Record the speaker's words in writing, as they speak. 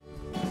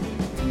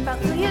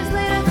About 2 years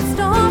later, the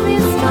storm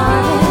is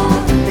started.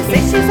 They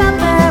say she's out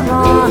there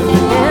on the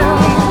hill.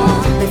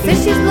 They say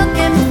she's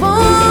looking for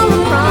a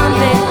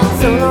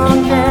rendezvous. So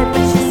long dead,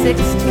 but she's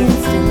 16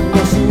 still.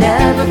 Yeah, she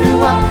never grew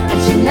up, and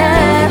she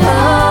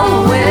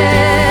never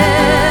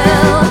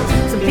will.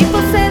 Some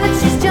people say that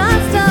she's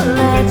just a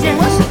legend.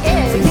 Well, she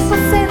is. Some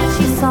people say that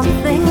she's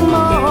something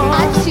more.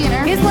 I've seen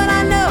her. Here's what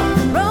I know: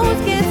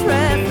 Rose gets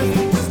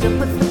restless. She still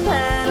puts the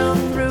pedal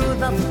through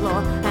the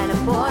floor, and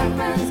her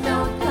boyfriends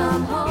don't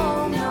come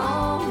home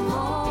no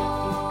more.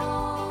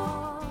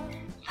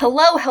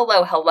 Hello,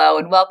 hello, hello,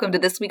 and welcome to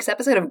this week's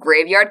episode of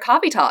Graveyard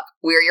Coffee Talk.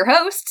 We're your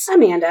hosts,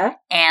 Amanda.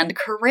 and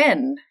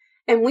Corinne.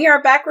 And we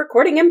are back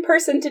recording in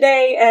person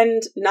today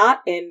and not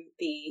in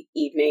the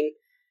evening.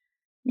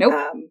 Nope,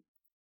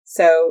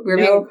 So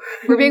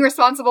we're being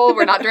responsible.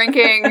 We're not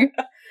drinking.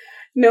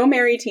 no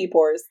Mary tea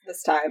pours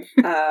this time.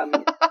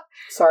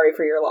 Sorry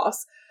for your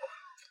loss.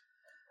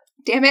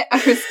 Damn it, I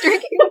was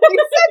drinking when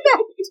you said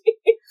that.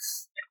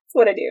 That's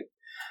what I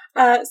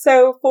do.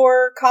 So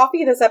for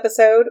coffee this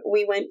episode,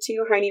 we went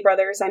to Heine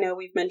Brothers. I know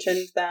we've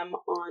mentioned them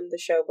on the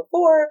show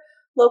before.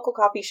 Local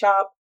coffee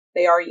shop.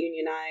 They are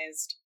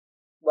unionized.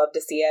 Love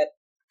to see it.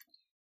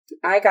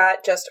 I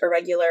got just a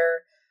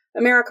regular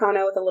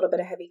Americano with a little bit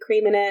of heavy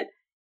cream in it.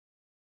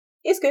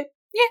 It's good.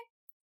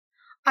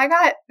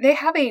 They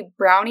have a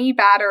brownie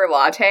batter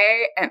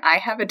latte, and I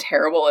have a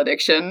terrible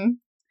addiction.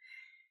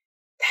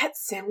 That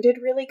sounded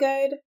really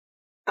good.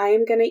 I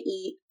am going to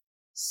eat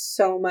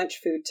so much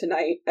food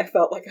tonight. I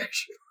felt like I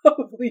should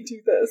probably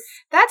do this.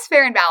 That's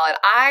fair and valid.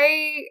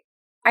 I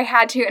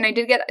had to, and I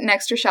did get an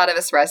extra shot of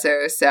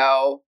espresso,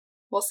 so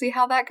we'll see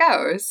how that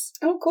goes.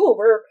 Oh, cool.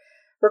 We're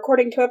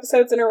recording 2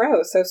 episodes in a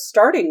row, so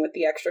starting with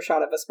the extra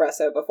shot of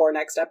espresso before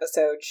next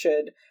episode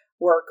should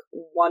work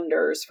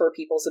wonders for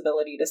people's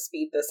ability to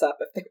speed this up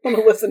if they want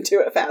to listen to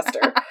it faster.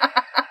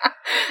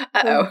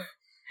 Uh-oh.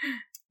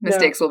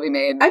 Mistakes will be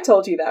made. I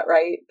told you that,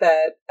 right?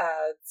 That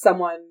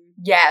someone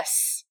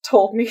Yes.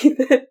 told me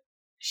that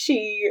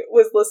she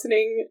was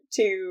listening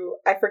to,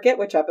 I forget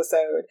which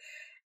episode,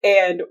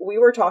 and we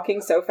were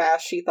talking so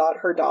fast she thought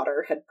her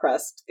daughter had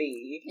pressed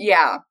the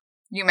Yeah.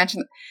 You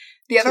mentioned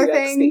the other 2x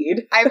thing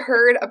speed. I've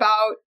heard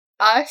about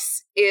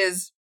us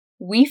is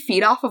we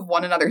feed off of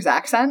one another's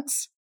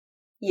accents.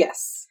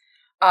 Yes.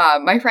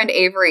 My friend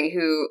Avery,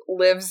 who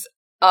lives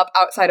up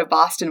outside of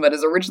Boston but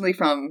is originally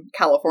from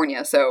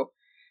California, so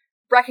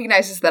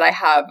recognizes that I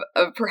have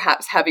a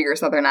perhaps heavier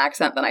Southern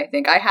accent than I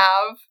think I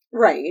have.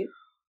 Right.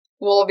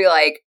 We'll be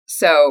like,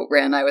 so,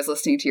 Rin, I was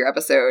listening to your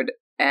episode,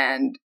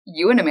 and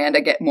you and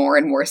Amanda get more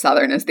and more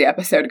Southern as the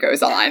episode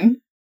goes on.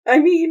 I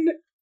mean,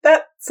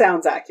 that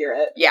sounds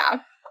accurate.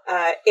 Yeah.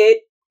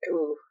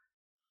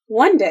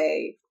 One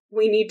day,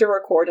 we need to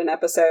record an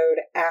episode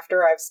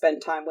after I've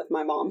spent time with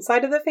my mom's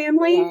side of the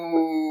family.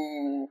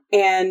 Ooh.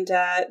 And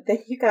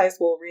then you guys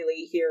will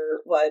really hear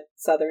what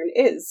Southern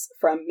is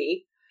from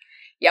me.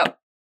 Yep.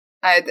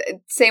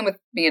 Same with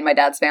me and my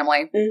dad's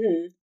family.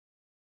 Mm-hmm.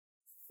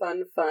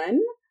 Fun.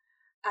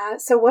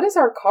 So what is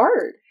our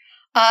card?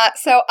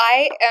 So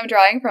I am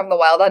drawing from the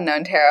Wild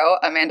Unknown Tarot.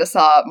 Amanda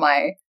saw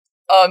my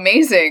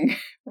amazing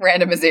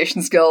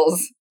randomization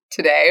skills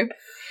today.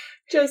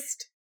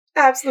 Just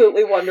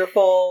absolutely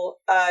wonderful.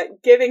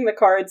 Giving the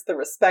cards the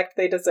respect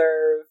they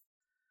deserve.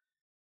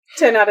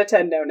 10 out of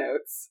 10 no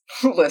notes.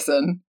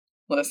 Listen.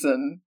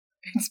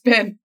 It's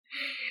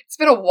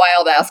been a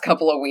wild ass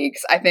couple of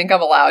weeks. I think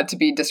I'm allowed to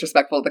be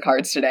disrespectful to the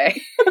cards today.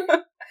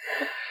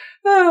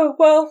 Oh,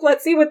 well,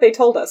 let's see what they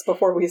told us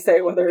before we say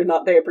whether or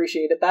not they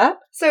appreciated that.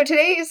 So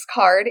today's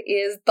card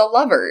is the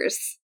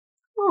Lovers.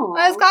 Aww.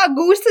 It's got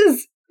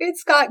gooses.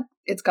 It's got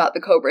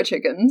the Cobra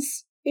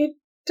chickens. It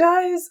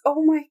does.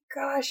 Oh my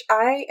gosh.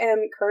 I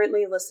am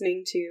currently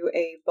listening to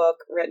a book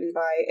written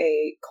by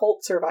a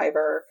cult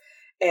survivor,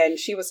 and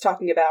she was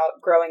talking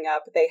about growing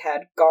up, they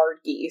had guard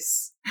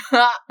geese.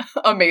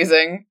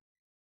 Amazing.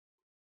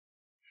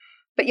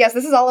 But yes,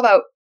 this is all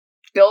about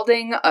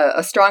building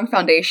a strong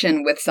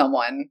foundation with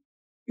someone,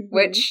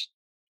 which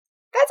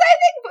I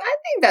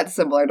think that's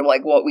similar to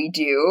like what we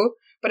do,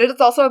 but it's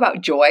also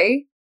about joy.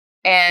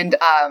 And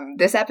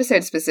this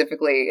episode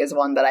specifically is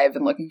one that I've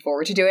been looking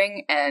forward to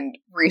doing, and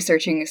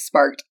researching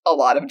sparked a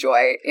lot of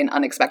joy in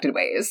unexpected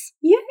ways.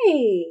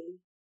 Yay!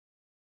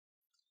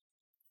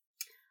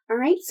 All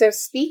right, so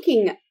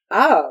speaking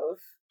of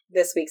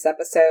this week's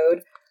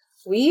episode,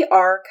 we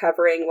are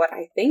covering what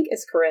I think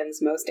is Corinne's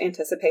most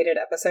anticipated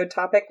episode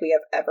topic we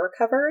have ever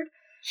covered,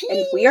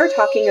 and we are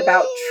talking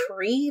about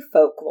tree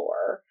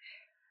folklore.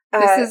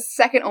 This is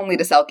second only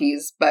to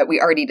Selkies, but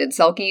we already did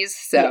Selkies,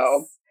 so...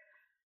 Yes.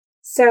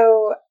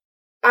 So,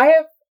 I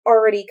have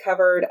already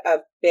covered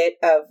a bit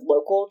of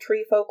local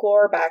tree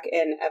folklore back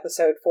in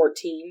episode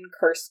 14,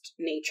 Cursed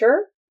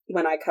Nature,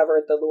 when I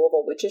covered the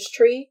Louisville Witches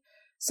Tree.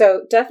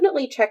 So,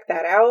 definitely check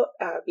that out,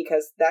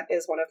 because that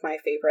is one of my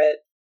favorite,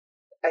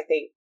 I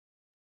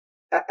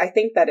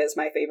think that is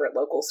my favorite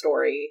local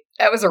story.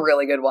 That was a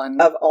really good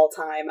one. Of all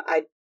time.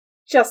 I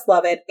just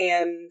love it,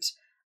 and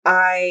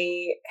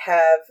I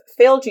have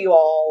failed you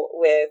all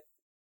with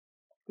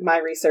my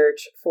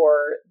research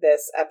for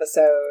this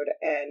episode,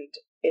 and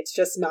it's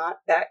just not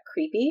that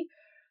creepy.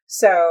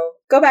 So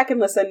go back and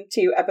listen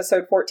to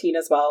episode 14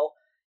 as well.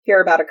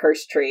 Hear about a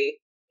cursed tree.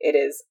 It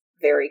is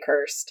very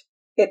cursed.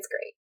 It's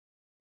great.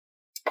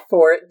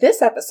 For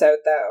this episode,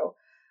 though,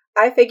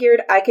 I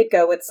figured I could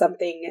go with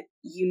something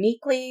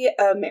uniquely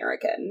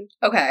American.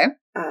 Okay.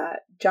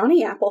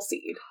 Johnny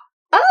Appleseed.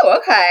 Oh,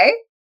 okay.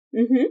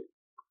 Mm-hmm.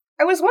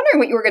 I was wondering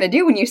what you were going to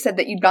do when you said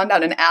that you'd gone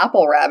down an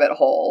apple rabbit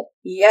hole.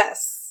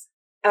 Yes.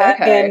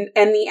 Okay.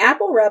 And the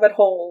apple rabbit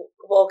hole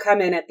will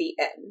come in at the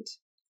end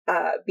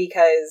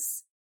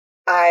because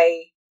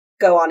I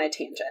go on a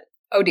tangent.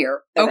 Oh,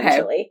 dear. Okay.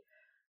 Eventually.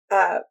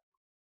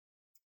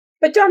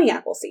 But Johnny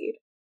Appleseed.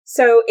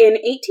 So in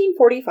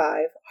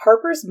 1845,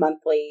 Harper's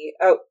Monthly...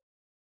 Oh,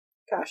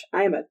 gosh,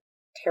 I am a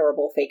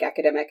terrible fake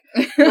academic.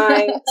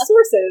 My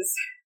sources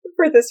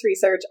for this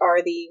research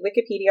are the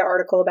Wikipedia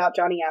article about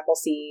Johnny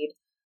Appleseed,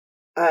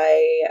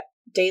 a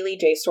Daily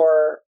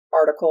JSTOR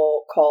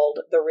article called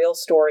The Real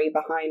Story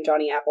Behind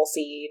Johnny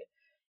Appleseed,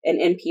 an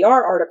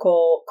NPR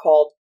article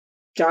called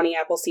Johnny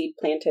Appleseed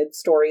Planted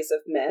Stories of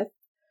Myth,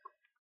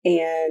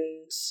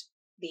 and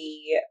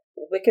the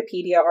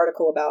Wikipedia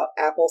article about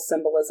apple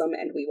symbolism,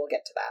 and we will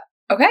get to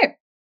that. Okay.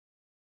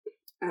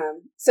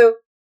 So,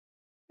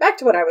 back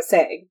to what I was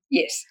saying.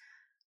 Yes.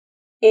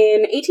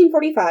 In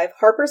 1845,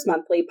 Harper's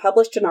Monthly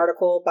published an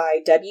article by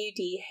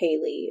W.D.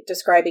 Haley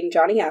describing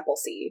Johnny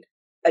Appleseed,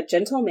 a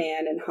gentle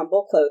man in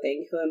humble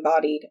clothing who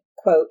embodied,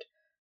 quote,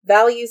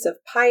 values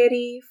of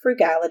piety,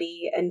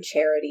 frugality, and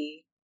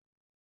charity,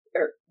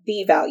 or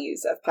the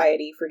values of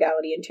piety,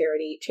 frugality, and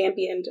charity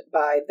championed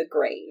by the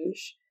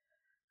Grange.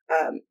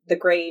 The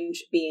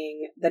Grange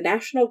being the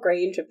National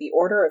Grange of the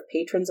Order of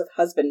Patrons of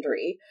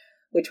Husbandry,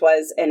 which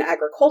was an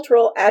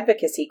agricultural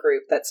advocacy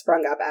group that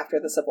sprung up after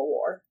the Civil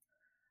War.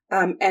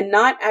 And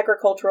not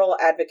agricultural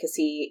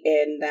advocacy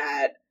in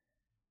that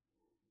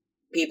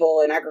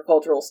people in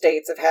agricultural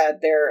states have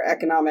had their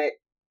economic,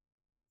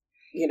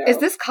 Is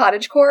this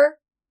cottagecore?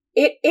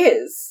 It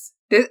is.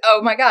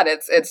 Oh my god,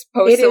 it's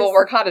post-Civil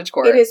War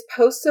cottagecore. It is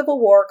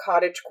post-Civil War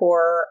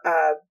cottagecore.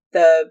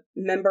 The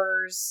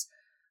members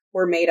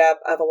were made up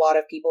of a lot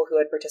of people who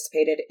had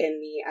participated in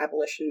the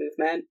abolition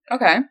movement.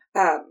 Okay.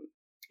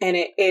 And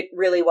it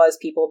really was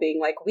people being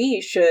like,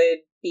 we should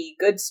be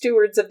good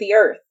stewards of the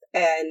earth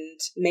and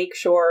make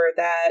sure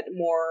that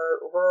more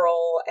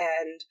rural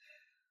and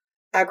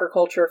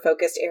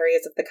agriculture-focused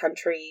areas of the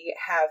country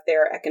have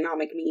their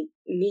economic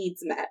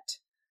needs met.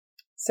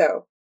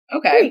 So,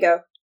 okay. There you go.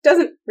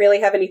 Doesn't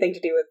really have anything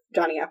to do with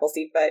Johnny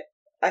Appleseed, but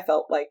I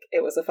felt like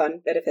it was a fun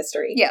bit of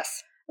history.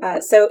 Yes.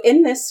 So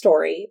in this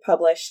story,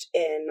 published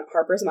in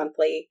Harper's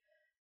Monthly,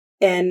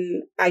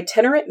 an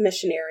itinerant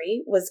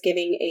missionary was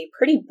giving a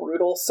pretty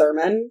brutal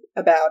sermon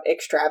about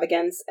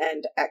extravagance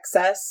and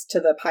excess to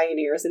the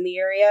pioneers in the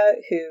area,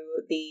 who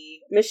the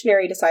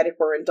missionary decided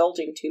were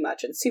indulging too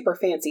much in super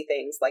fancy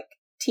things like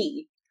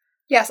tea.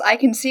 Yes, I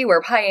can see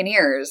where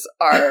pioneers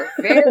are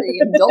very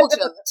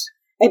indulgent.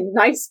 And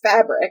nice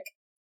fabric.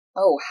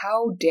 Oh,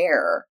 how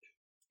dare.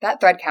 That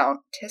thread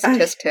count. Tisk,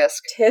 tisk, tisk.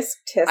 Tisk,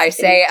 tisk. I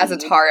say as a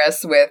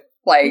Taurus with,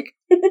 like,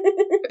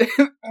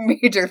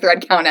 major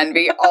thread count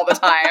envy all the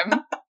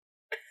time.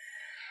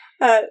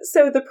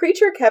 So the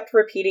preacher kept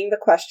repeating the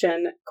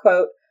question,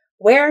 quote,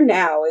 where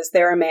now is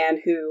there a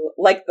man who,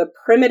 like the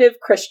primitive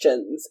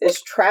Christians,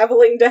 is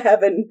traveling to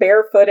heaven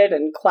barefooted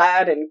and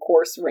clad in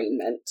coarse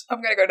raiment?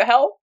 I'm gonna go to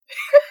hell?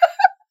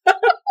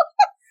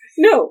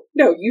 No,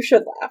 you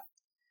should laugh.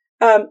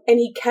 And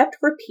he kept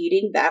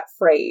repeating that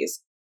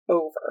phrase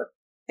over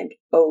and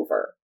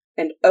over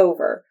and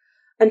over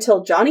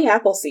until Johnny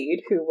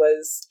Appleseed, who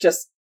was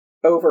just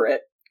over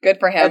it. Good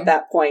for him. At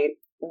that point,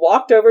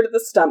 walked over to the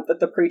stump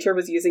that the preacher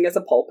was using as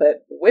a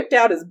pulpit, whipped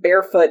out his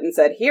bare foot and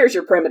said, here's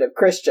your primitive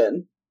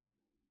Christian.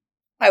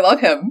 I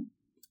love him.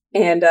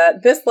 And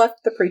this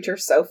left the preacher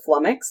so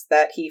flummoxed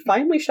that he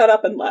finally shut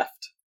up and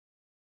left.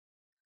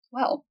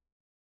 Well.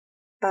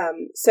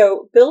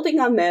 So building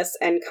on this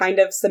and kind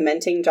of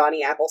cementing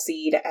Johnny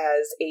Appleseed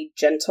as a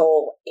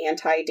gentle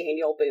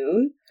anti-Daniel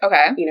Boone.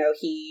 Okay.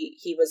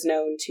 He was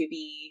known to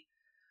be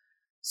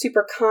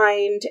super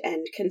kind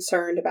and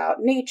concerned about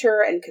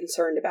nature and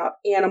concerned about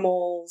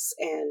animals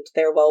and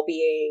their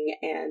well-being,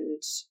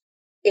 and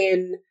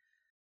in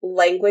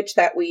language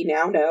that we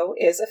now know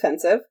is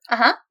offensive.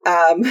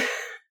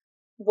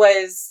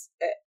 Was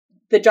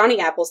the Johnny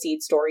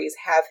Appleseed stories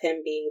have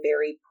him being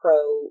very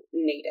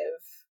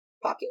pro-native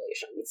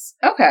populations.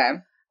 Okay.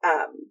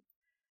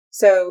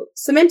 So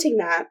cementing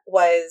that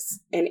was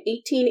an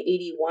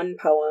 1881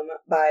 poem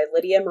by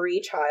Lydia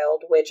Marie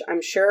Child, which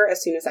I'm sure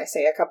as soon as I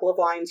say a couple of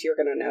lines, you're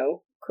going to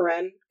know,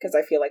 Corinne, because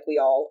I feel like we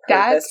all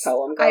heard this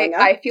poem growing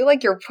up. I feel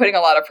like you're putting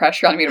a lot of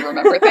pressure on me to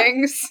remember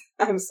things.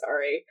 I'm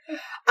sorry.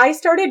 I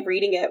started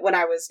reading it when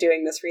I was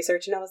doing this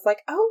research, and I was like,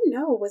 oh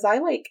no, was I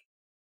like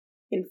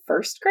in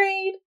first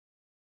grade?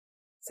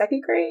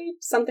 Second grade?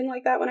 Something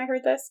like that when I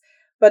heard this.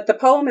 But the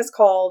poem is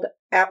called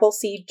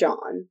Appleseed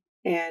John,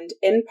 and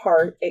in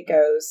part it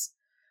goes,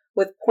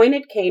 with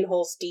pointed cane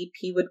holes deep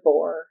he would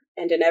bore,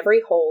 and in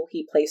every hole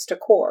he placed a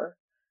core.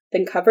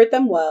 then covered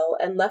them well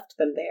and left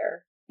them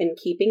there, in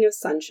keeping of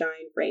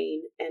sunshine,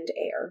 rain, and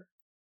air.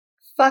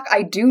 Fuck,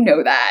 I do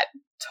know that.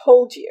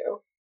 Told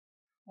you.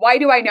 Why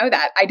do I know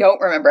that? I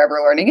don't remember ever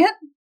learning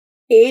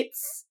it.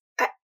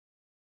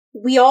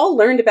 We all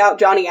learned about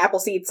Johnny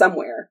Appleseed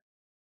somewhere.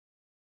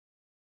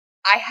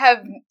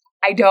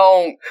 I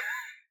don't.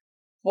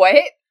 What?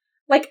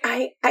 Like,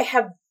 I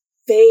have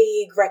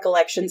vague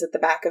recollections at the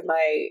back of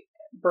my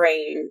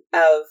brain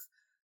of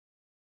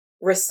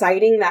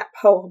reciting that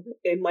poem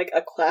in, like,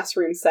 a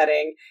classroom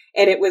setting,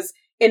 and it was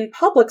in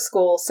public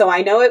school, so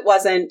I know it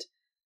wasn't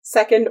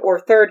 2nd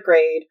or 3rd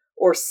grade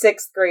or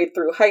 6th grade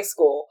through high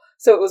school,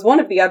 so it was one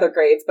of the other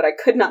grades, but I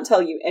could not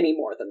tell you any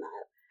more than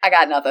that. I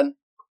got nothing.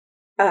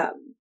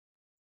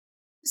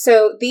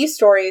 So these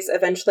stories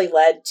eventually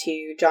led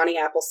to Johnny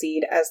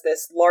Appleseed as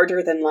this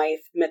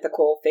larger-than-life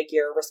mythical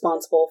figure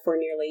responsible for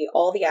nearly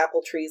all the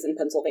apple trees in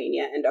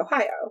Pennsylvania and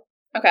Ohio.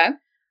 Okay.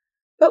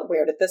 But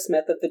where did this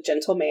myth of the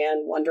gentle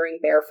man wandering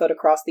barefoot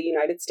across the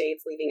United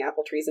States leaving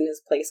apple trees in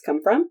his place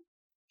come from?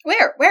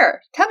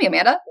 Where? Tell me,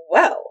 Amanda.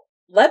 Well,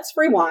 let's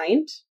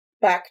rewind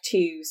back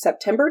to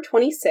September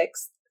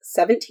 26th,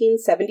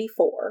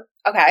 1774.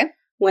 Okay.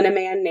 When a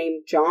man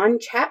named John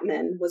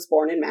Chapman was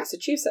born in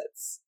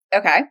Massachusetts.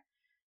 Okay.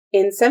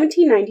 In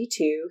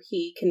 1792,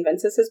 he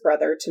convinces his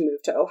brother to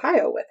move to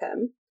Ohio with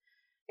him.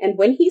 And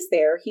when he's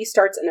there, he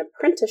starts an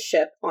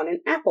apprenticeship on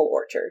an apple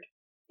orchard.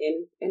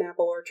 In an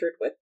apple orchard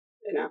with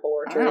an apple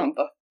orchard. I don't know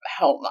the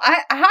hell.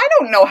 I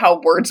don't know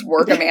how words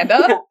work,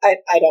 Amanda.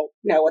 I don't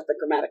know what the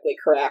grammatically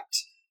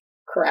correct.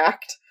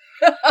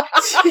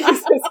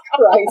 Jesus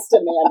Christ,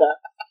 Amanda.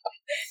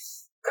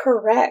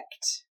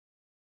 Correct.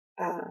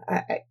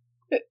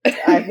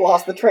 I've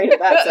lost the train of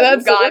that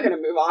sentence, so we're going to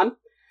move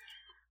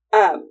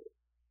on.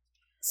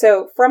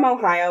 So from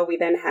Ohio, we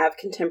then have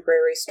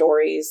contemporary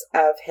stories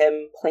of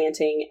him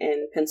planting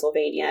in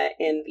Pennsylvania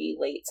in the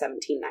late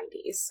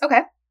 1790s.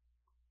 Okay.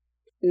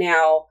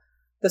 Now,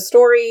 the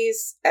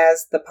stories,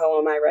 as the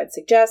poem I read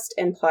suggest,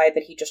 imply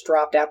that he just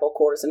dropped apple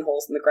cores in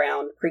holes in the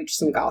ground, preached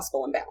some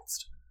gospel, and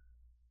bounced.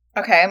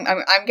 Okay,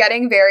 I'm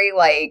getting very,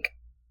 like,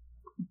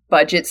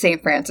 budget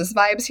St. Francis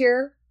vibes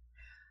here.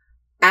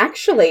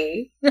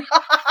 Actually,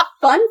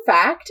 fun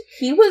fact,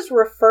 he was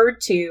referred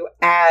to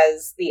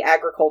as the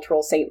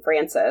agricultural St.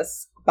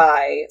 Francis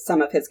by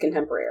some of his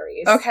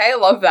contemporaries. Okay, I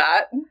love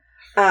that.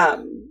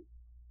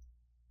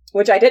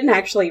 Which I didn't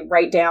actually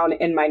write down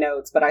in my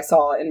notes, but I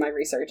saw in my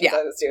research as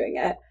I was doing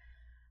it.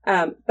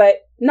 But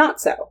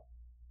not so.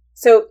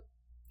 So,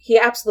 he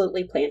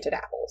absolutely planted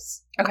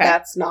apples. Okay.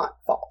 That's not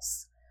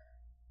false.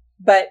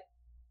 But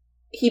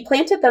he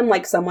planted them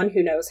like someone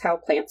who knows how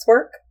plants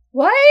work.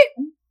 What?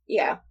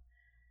 Yeah.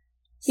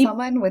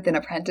 Someone with an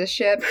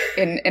apprenticeship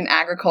in an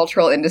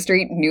agricultural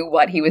industry knew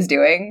what he was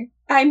doing?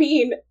 I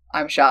mean...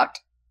 I'm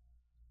shocked.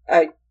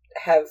 I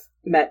have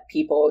met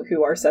people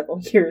who are several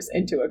years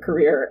into a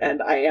career,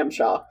 and I am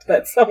shocked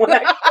that someone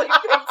actually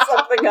picked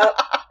something up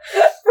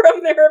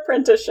from their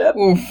apprenticeship.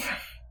 Oof.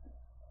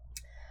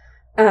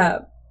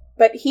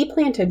 But he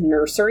planted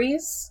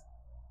nurseries.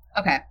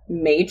 Okay.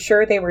 Made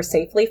sure they were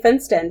safely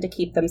fenced in to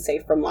keep them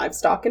safe from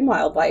livestock and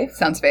wildlife.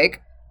 Sounds fake.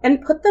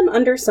 And put them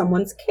under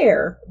someone's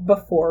care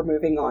before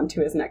moving on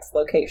to his next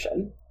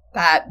location.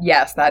 That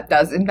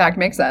does in fact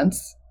make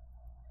sense.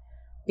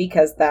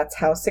 Because that's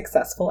how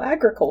successful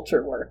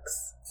agriculture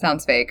works.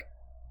 Sounds fake.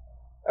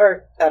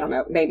 Or, I don't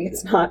know, maybe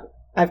it's not.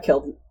 I've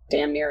killed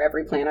damn near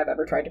every plant I've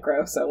ever tried to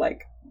grow, so,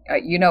 like...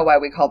 You know why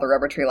we call the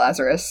rubber tree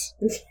Lazarus.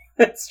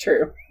 That's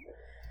true.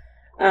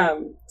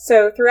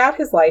 So, throughout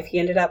his life, he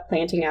ended up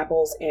planting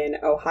apples in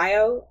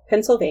Ohio,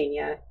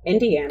 Pennsylvania,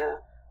 Indiana,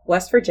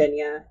 West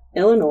Virginia,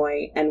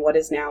 Illinois, and what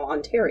is now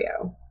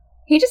Ontario.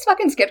 He just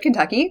fucking skipped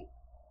Kentucky?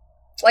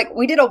 Like,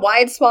 we did a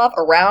wide swath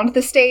around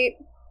the state?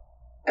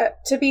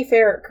 To be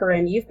fair,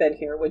 Corinne, you've been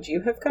here. Would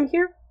you have come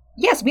here?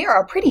 Yes, we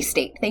are a pretty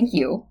state, thank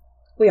you.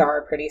 We are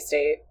a pretty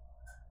state.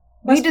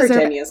 West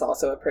Virginia is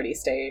also a pretty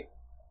state.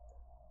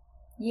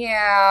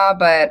 Yeah,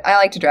 but I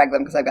like to drag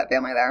them because I've got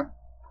family there.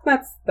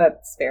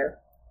 That's fair.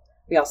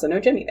 We also know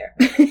Jimmy there.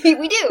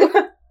 We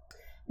do.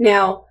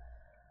 Now,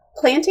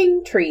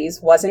 planting trees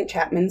wasn't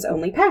Chapman's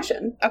only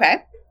passion.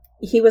 Okay.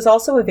 He was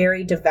also a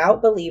very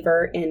devout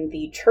believer in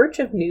the Church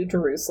of New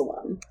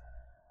Jerusalem,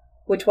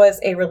 which was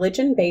a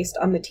religion based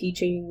on the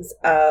teachings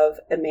of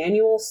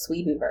Emanuel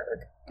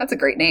Swedenborg. That's a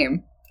great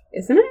name.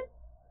 Isn't it?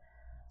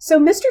 So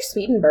Mr.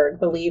 Swedenborg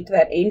believed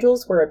that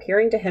angels were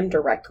appearing to him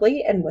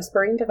directly and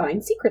whispering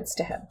divine secrets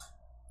to him.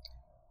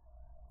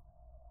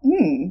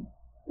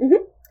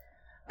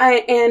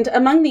 And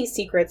among these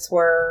secrets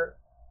were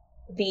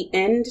the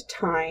end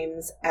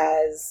times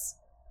as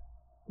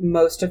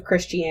most of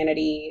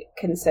Christianity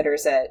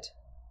considers it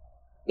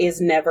is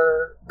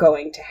never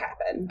going to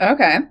happen.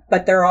 Okay.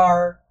 But there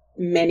are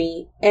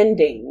many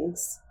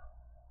endings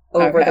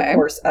over the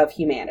course of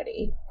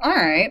humanity. All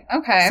right.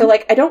 Okay. So,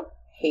 like, I don't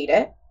hate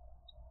it.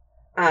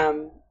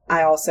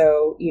 I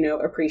also,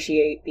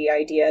 appreciate the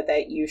idea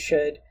that you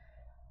should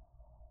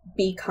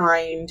be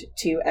kind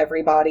to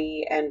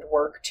everybody and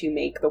work to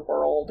make the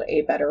world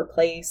a better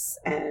place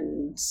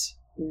and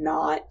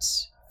not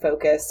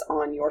focus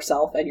on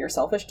yourself and your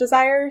selfish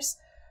desires.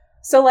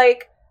 So,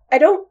 like, I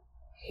don't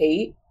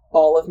hate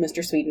all of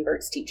Mr.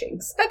 Swedenborg's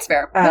teachings. That's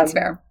fair. That's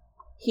fair.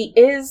 He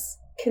is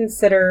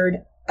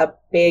considered a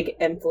big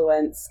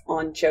influence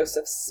on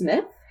Joseph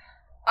Smith.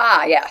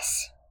 Ah,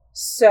 yes.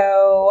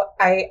 So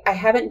I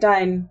haven't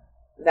done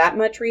that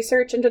much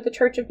research into the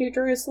Church of New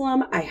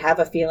Jerusalem. I have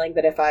a feeling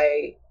that if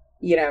I,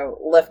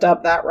 lift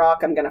up that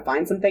rock, I'm going to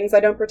find some things I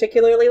don't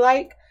particularly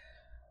like.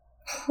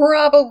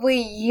 Probably,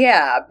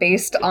 yeah,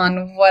 based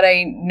on what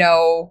I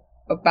know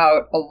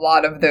about a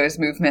lot of those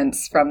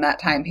movements from that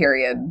time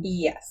period.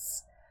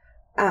 Yes.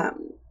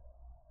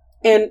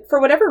 And for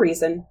whatever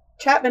reason,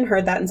 Chapman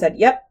heard that and said,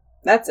 yep,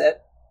 that's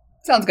it.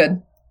 Sounds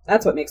good.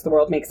 That's what makes the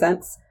world make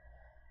sense.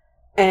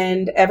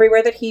 And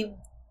everywhere that he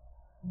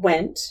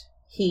went,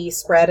 he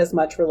spread as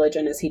much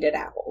religion as he did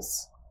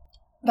apples.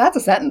 That's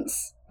a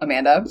sentence,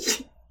 Amanda.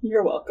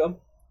 You're welcome.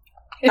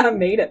 I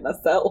made it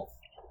myself.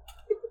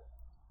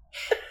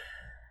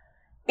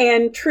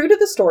 And true to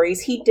the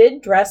stories, he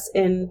did dress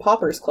in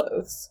pauper's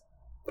clothes.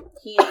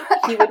 He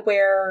would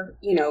wear,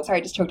 Sorry,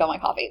 I just choked on my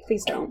coffee.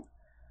 Please don't.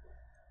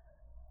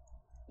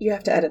 You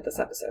have to edit this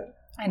episode.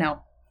 I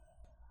know.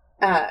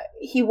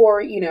 He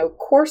wore,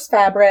 coarse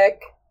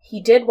fabric.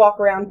 He did walk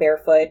around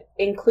barefoot,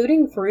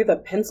 including through the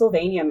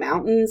Pennsylvania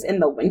mountains in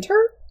the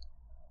winter.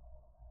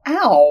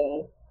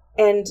 Ow.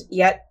 And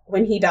yet,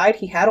 when he died,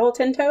 he had all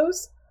 10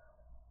 toes?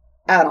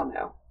 I don't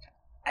know.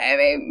 I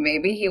mean,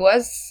 maybe he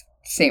was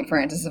St.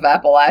 Francis of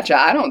Appalachia.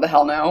 I don't the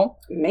hell know.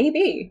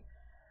 Maybe.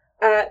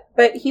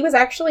 But he was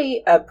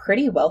actually a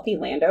pretty wealthy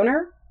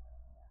landowner.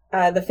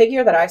 The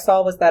figure that I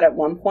saw was that at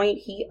one point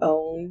he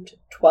owned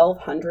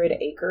 1,200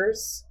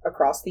 acres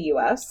across the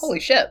U.S. Holy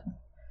shit.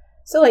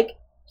 So, you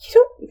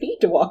don't need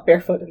to walk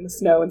barefoot in the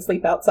snow and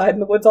sleep outside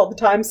in the woods all the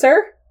time,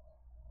 sir.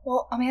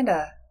 Well,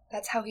 Amanda,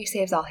 that's how he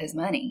saves all his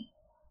money.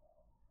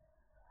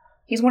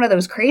 He's one of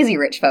those crazy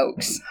rich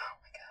folks. Oh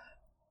my god.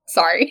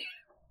 Sorry.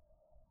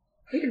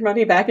 Put your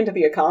money back into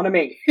the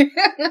economy.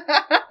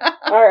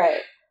 All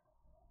right.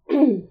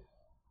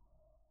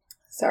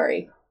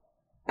 Sorry.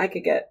 I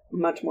could get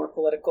much more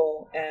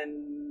political,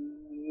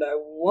 and I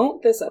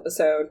won't this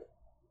episode.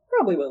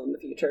 Probably will in the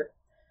future.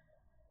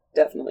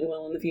 Definitely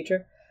will in the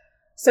future.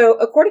 So,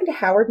 according to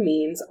Howard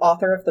Means,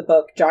 author of the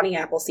book Johnny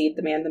Appleseed,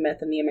 The Man, the Myth,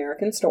 and the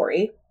American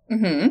Story,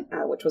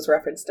 which was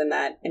referenced in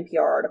that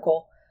NPR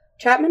article,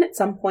 Chapman at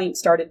some point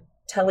started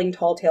telling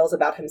tall tales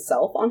about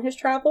himself on his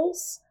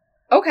travels.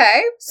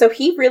 Okay. So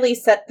he really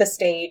set the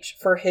stage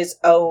for his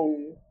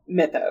own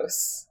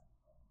mythos.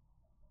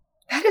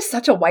 That is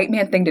such a white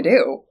man thing to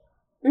do.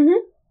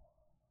 Mm-hmm.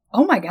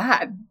 Oh my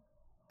god.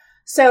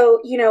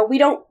 So, we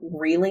don't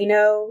really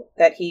know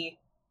that he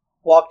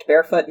walked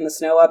barefoot in the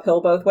snow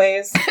uphill both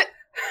ways.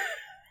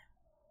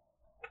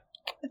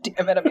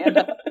 Damn it,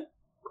 Amanda.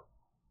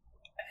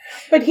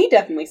 But he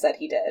definitely said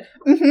he did.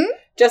 Mm-hmm.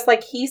 Just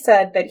like he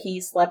said that he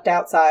slept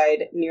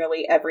outside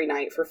nearly every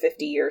night for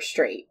 50 years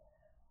straight.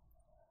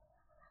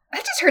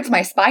 That just hurts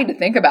my spine to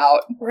think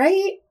about.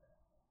 Right?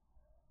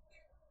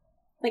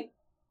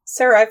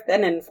 Sir, I've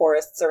been in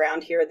forests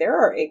around here. There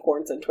are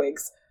acorns and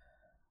twigs.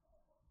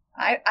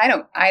 I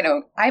don't.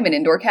 I'm an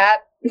indoor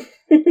cat.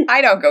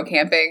 I don't go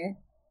camping.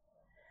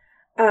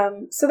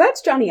 So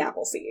that's Johnny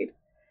Appleseed.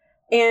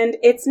 And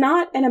it's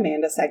not an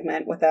Amanda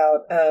segment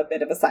without a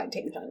bit of a side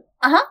tangent.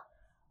 Uh-huh.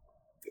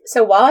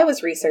 So while I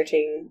was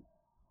researching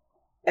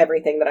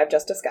everything that I've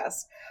just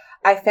discussed,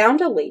 I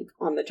found a link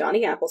on the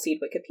Johnny Appleseed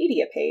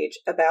Wikipedia page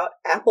about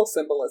apple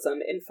symbolism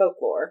in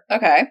folklore.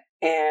 Okay.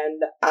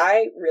 And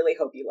I really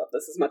hope you love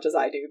this as much as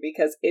I do,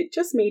 because it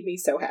just made me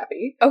so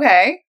happy.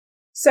 Okay.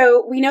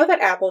 So we know that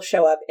apples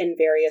show up in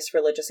various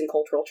religious and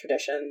cultural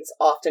traditions,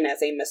 often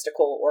as a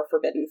mystical or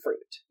forbidden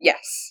fruit.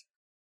 Yes.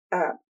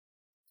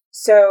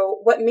 So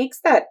what makes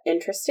that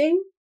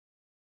interesting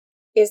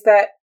is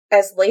that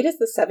as late as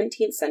the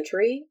 17th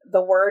century,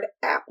 the word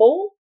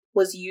apple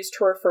was used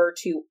to refer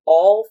to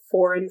all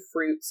foreign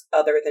fruits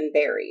other than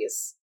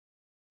berries.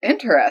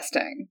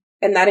 Interesting.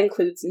 And that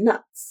includes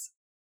nuts.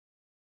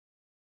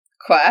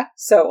 Qua?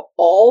 So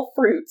all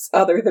fruits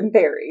other than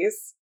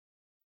berries.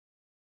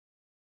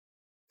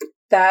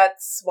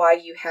 That's why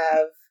you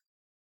have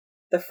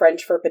the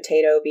French for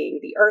potato being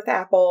the earth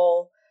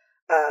apple.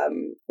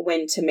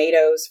 When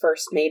tomatoes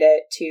first made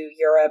it to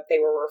Europe, they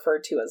were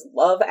referred to as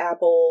love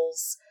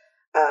apples.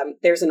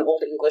 There's an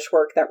Old English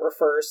work that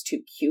refers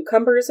to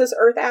cucumbers as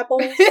earth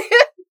apples.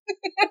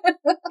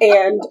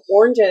 And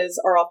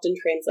oranges are often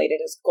translated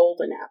as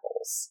golden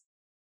apples.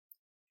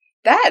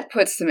 That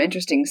puts some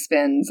interesting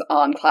spins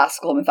on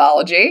classical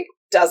mythology.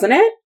 Doesn't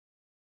it?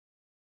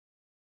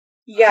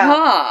 Yeah.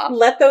 Huh.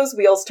 Let those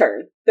wheels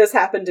turn. This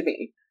happened to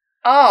me.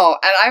 Oh,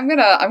 and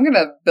I'm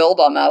gonna build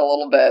on that a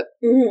little bit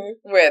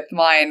Mm-hmm. with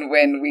mine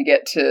when we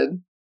get to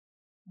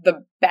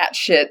the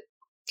batshit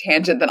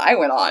tangent that I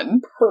went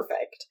on.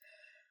 Perfect.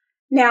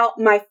 Now,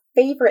 my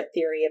favorite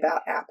theory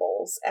about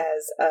apples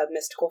as a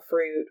mystical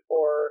fruit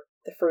or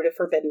the fruit of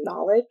forbidden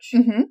knowledge,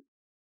 Mm-hmm.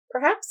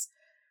 perhaps,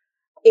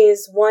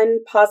 is one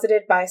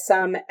posited by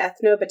some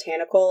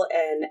ethnobotanical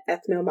and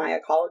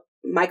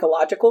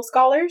ethnomycological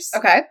scholars.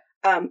 Okay.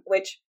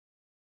 Which,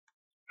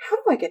 how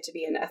do I get to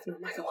be an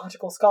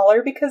ethnomycological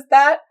scholar? Because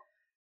that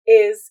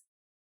is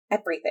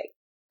everything.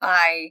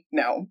 I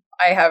know.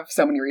 I have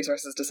so many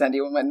resources to send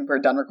you when we're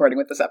done recording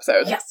with this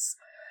episode. Yes.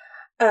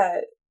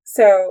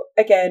 So,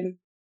 again,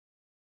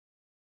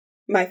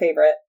 my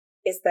favorite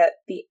is that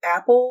the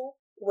apple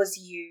was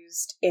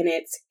used in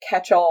its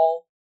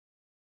catch-all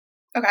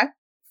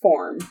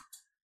form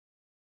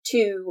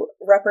to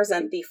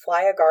represent the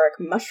flyagaric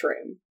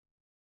mushroom.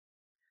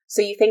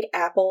 So you think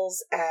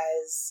apples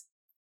as...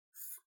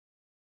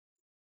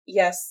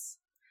 Yes.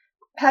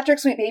 Patrick,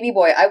 sweet baby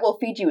boy, I will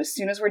feed you as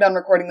soon as we're done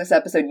recording this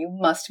episode. You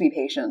must be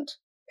patient.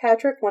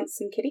 Patrick wants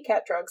some kitty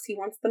cat drugs. He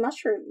wants the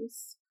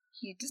mushrooms.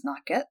 He does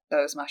not get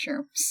those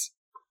mushrooms.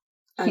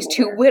 I'm He's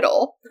aware. too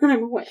whittle.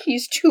 I'm aware.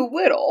 He's too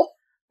whittle.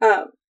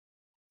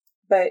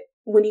 But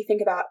when you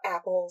think about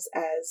apples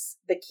as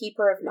the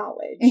keeper of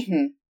knowledge,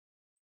 Mm-hmm.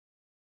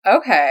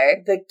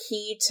 Okay. the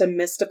key to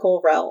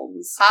mystical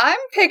realms, I'm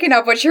picking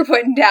up what you're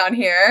putting down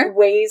here.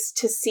 ways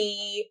to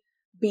see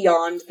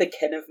beyond the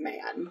kin of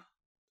man,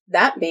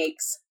 that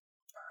makes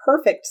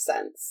perfect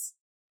sense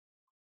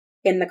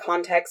in the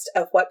context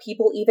of what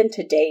people even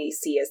today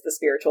see as the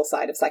spiritual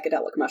side of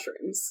psychedelic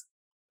mushrooms.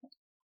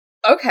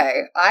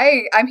 Okay.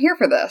 I'm here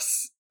for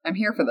this. I'm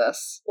here for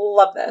this.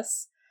 Love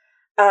this.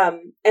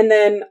 And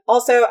then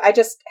also, I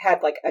just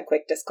had like a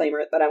quick disclaimer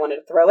that I wanted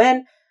to throw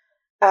in.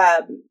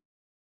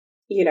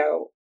 You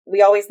know,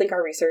 we always think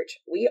our research,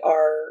 we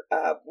are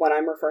what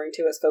I'm referring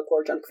to as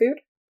folklore junk food.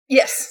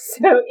 Yes.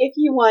 So if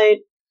you want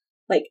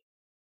like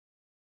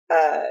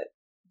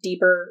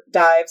deeper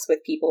dives with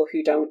people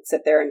who don't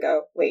sit there and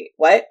go, wait,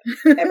 what?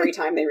 Every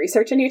time they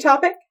research a new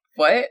topic?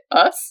 What?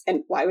 Us?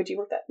 And why would you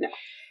want that? No.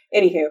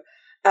 Anywho,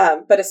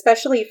 but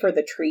especially for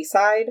the tree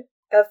side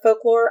of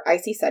folklore,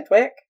 Icy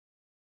Sedgwick.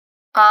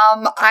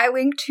 I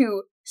linked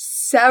to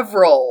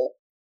several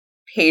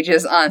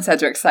pages on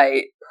Sedgwick's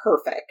site.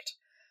 Perfect.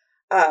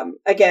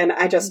 Again,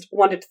 I just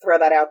wanted to throw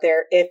that out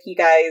there. If you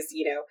guys,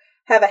 you know,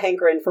 have a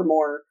hankering for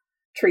more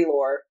tree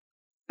lore,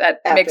 That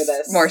After makes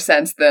this. more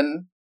sense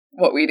than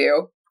what we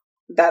do.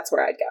 that's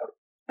where I'd go.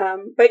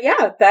 But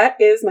yeah, that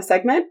is my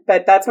segment.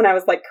 But that's when I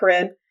was like,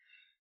 Corinne,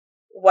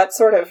 what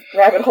sort of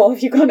rabbit hole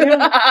have you gone down?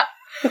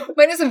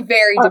 Mine is a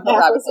very different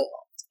rabbit hole.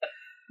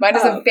 Mine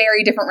is a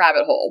very different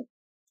rabbit hole.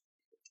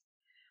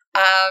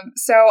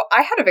 So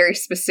I had a very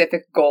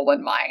specific goal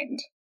in mind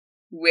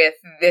with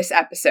this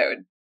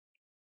episode.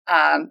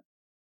 I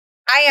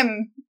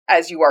am,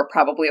 as you are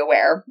probably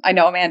aware, I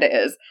know Amanda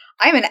is,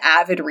 I'm an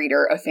avid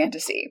reader of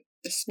fantasy,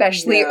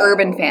 especially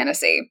urban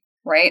fantasy,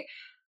 right?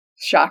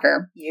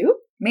 Shocker. You?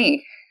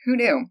 Me. Who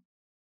knew?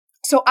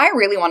 So I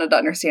really wanted to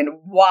understand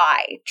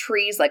why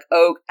trees like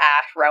oak,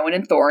 ash, rowan,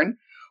 and thorn,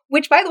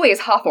 which by the way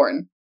is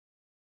hawthorn.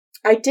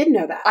 I did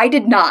know that. I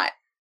did not.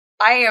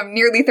 I am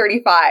nearly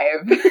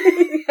 35.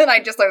 And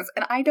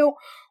I don't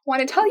want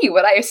to tell you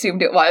what I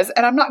assumed it was,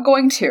 and I'm not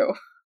going to.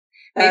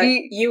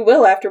 Maybe you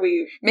will after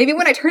we... Maybe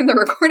when I turn the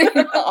recording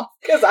off.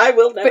 Because I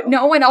will know. But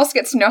no one else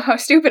gets to know how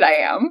stupid I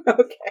am.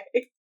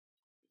 Okay.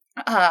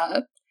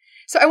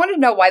 So I wanted to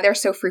know why they're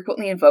so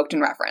frequently invoked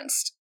and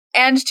referenced.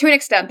 And to an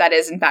extent, that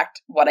is, in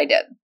fact, what I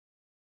did.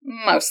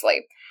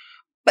 Mostly.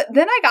 But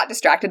then I got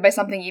distracted by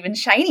something even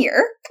shinier.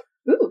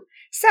 Ooh.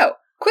 So,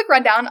 quick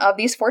rundown of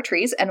these 4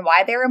 trees and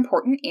why they're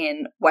important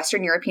in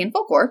Western European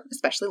folklore,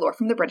 especially lore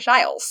from the British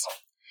Isles.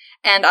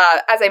 And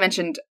as I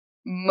mentioned,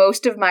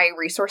 most of my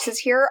resources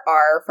here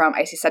are from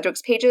Icy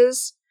Sedgwick's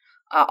pages,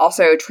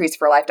 also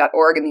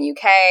treesforlife.org in the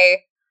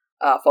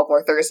UK,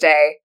 Folklore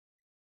Thursday.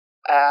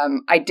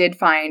 I did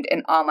find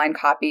an online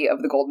copy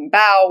of The Golden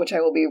Bough, which I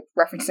will be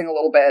referencing a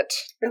little bit.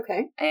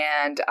 Okay.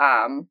 And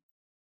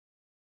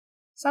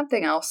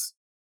something else.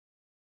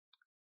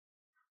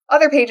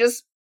 Other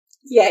pages.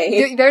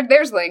 Yay.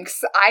 There's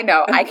links. I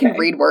know. Okay. I can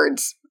read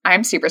words.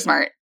 I'm super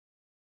smart.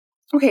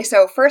 Okay,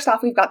 so first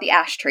off, we've got the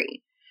ash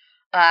tree.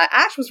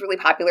 Ash was really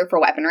popular for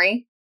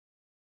weaponry.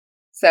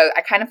 So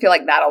I kind of feel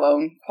like that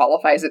alone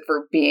qualifies it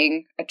for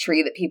being a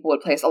tree that people would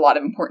place a lot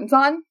of importance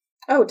on.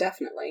 Oh,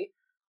 definitely.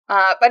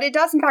 But it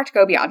does, in fact,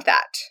 go beyond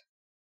that.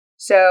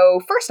 So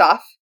first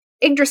off,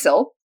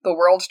 Yggdrasil, the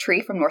world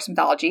tree from Norse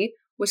mythology,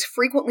 was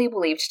frequently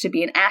believed to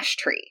be an ash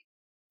tree.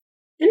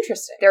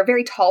 Interesting. They're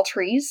very tall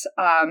trees,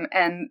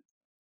 and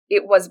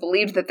it was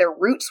believed that their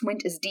roots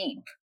went as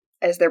deep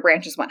as their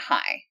branches went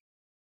high.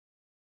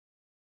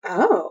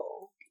 Oh.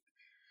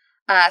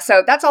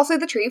 So that's also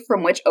the tree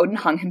from which Odin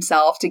hung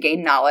himself to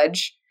gain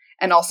knowledge,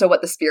 and also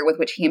what the spear with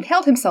which he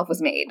impaled himself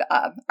was made.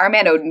 Our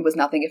man Odin was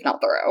nothing if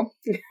not thorough.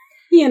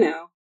 You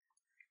know.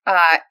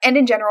 And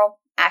in general,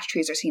 ash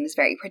trees are seen as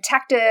very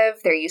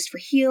protective. They're used for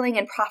healing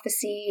and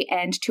prophecy,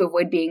 and to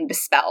avoid being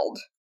bespelled.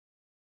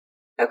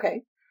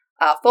 Okay.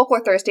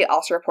 Folklore Thursday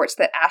also reports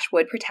that ash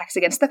wood protects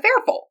against the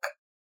fair folk.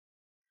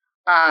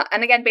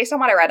 And again, based on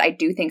what I read, I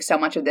do think so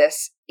much of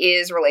this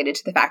is related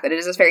to the fact that it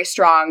is a very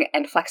strong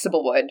and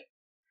flexible wood,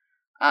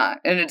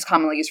 and it is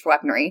commonly used for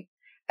weaponry,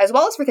 as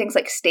well as for things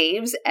like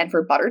staves and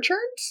for butter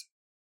churns.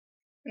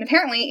 And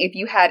apparently, if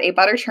you had a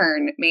butter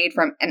churn made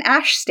from an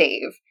ash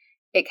stave,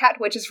 it kept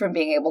witches from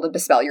being able to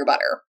bespell your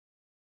butter.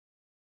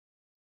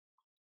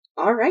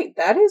 All right,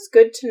 that is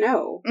good to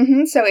know.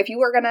 So if you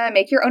were going to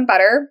make your own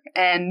butter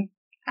and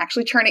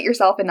actually churn it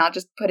yourself and not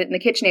just put it in the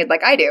KitchenAid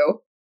like I do,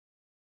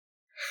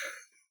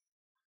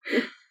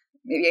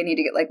 maybe I need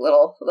to get like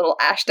little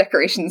ash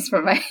decorations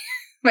for my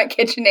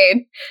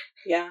KitchenAid.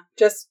 Yeah,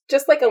 just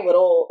like a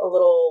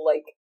little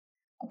like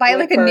buy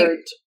like a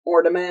new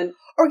ornament,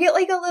 or get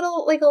like a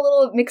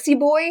little mixie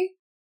boy.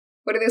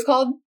 What are those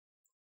called?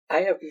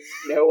 I have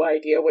no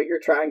idea what you're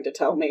trying to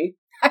tell me.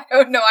 I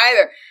don't know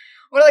either.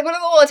 What are the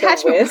little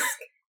attachment? Whisk?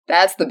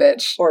 That's the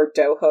bitch. Or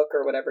dough hook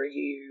or whatever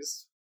you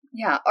use.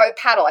 Yeah, or a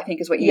paddle, I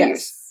think, is what you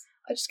use.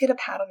 I'll just get a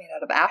paddle made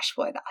out of ash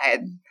wood.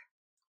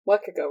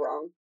 What could go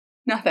wrong?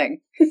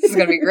 Nothing. This is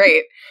going to be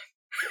great.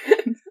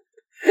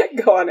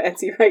 Go on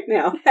Etsy right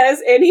now.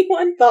 Has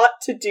anyone thought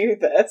to do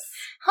this?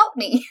 Help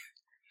me.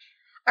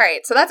 All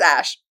right, so that's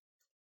ash.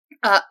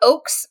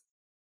 Oaks.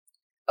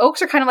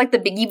 Oaks are kind of like the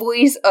biggie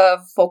boys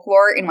of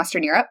folklore in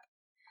Western Europe.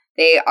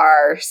 They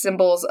are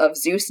symbols of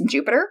Zeus and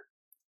Jupiter.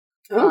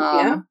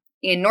 Oh, yeah.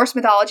 In Norse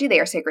mythology,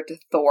 they are sacred to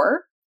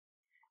Thor.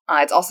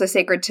 It's also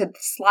sacred to the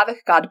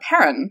Slavic god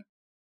Perun,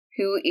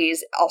 who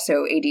is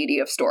also a deity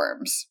of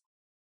storms.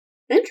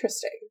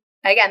 Interesting.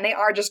 Again, they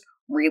are just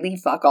really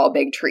fuck-all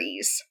big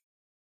trees.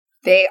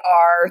 They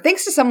are,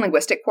 thanks to some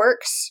linguistic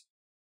quirks,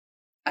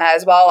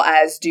 as well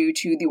as due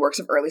to the works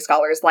of early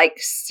scholars like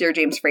Sir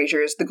James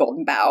Frazer's The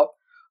Golden Bough,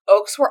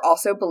 oaks were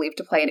also believed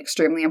to play an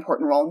extremely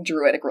important role in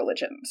Druidic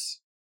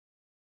religions.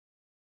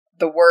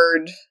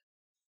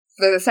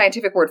 The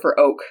scientific word for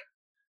oak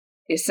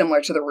is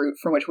similar to the root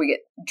from which we get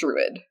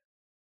druid.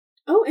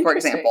 Oh, interesting. For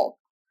example.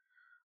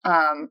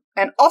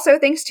 And also,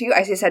 thanks to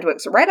I.C.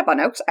 Sedgwick's write-up on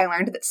oaks, I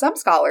learned that some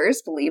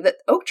scholars believe that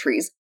oak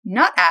trees,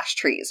 not ash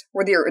trees,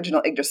 were the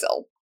original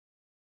Yggdrasil.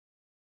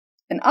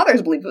 And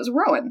others believe it was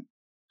rowan.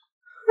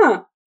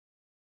 Huh.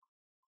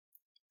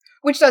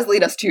 Which does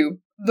lead us to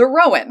the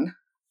rowan.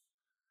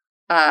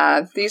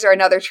 These are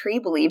another tree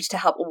believed to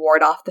help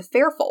ward off the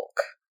fair folk.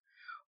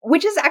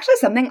 Which is actually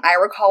something I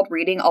recalled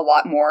reading a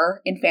lot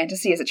more in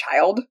fantasy as a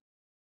child.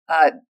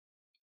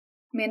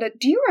 Amanda,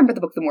 do you remember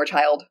the book The Moor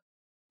Child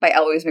by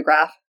Eloise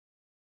McGrath?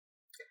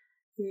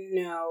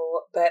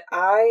 No, but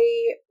I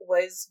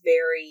was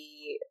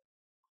very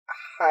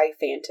high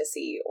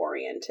fantasy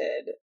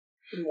oriented,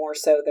 more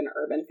so than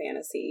urban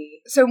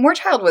fantasy. So Moor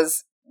Child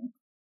was,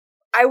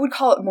 I would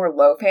call it more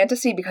low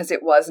fantasy because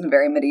it was in a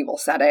very medieval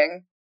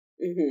setting.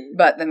 Mm-hmm.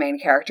 But the main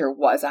character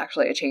was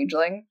actually a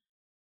changeling.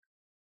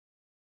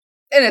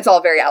 And it's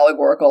all very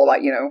allegorical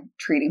about,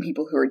 treating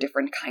people who are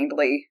different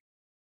kindly.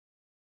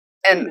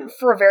 And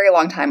for a very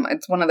long time,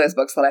 it's one of those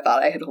books that I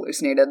thought I had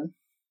hallucinated.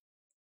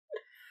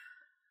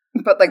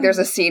 But, there's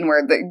a scene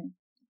where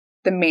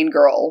the main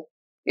girl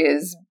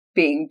is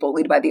being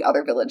bullied by the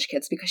other village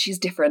kids because she's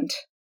different.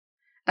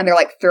 And they're,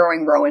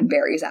 throwing rowan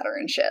berries at her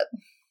and shit.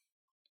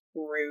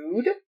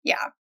 Rude.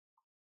 Yeah.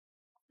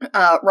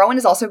 Rowan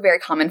is also very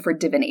common for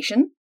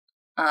divination.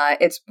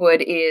 Its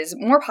wood is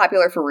more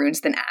popular for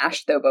runes than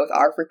ash, though both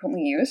are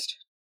frequently used.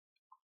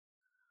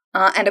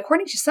 And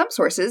according to some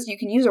sources, you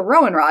can use a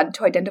rowan rod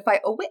to identify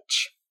a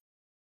witch.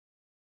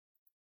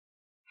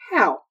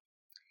 How?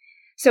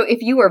 So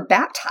if you were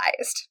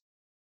baptized,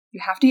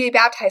 you have to be a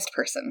baptized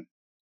person.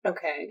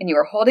 Okay. And you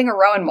are holding a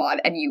rowan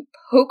wand and you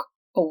poke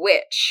a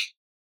witch.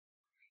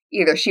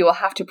 Either she will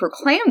have to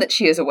proclaim that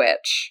she is a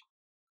witch,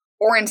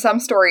 or in some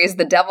stories,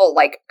 the devil,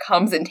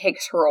 comes and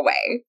takes her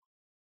away.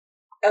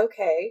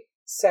 Okay.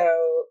 So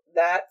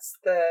that's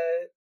the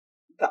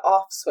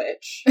off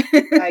switch,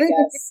 I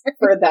guess,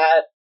 for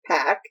that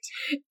pact.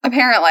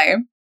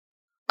 Apparently.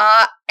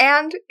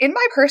 And in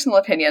my personal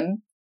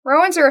opinion,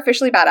 Rowans are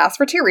officially badass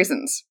for two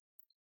reasons.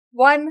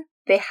 One,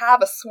 they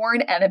have a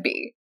sworn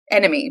enemy.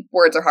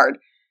 Words are hard.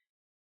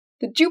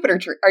 The Jupiter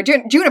tree, or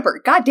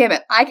juniper, god damn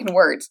it, I can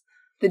words.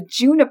 The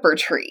juniper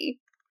tree.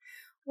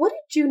 What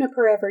did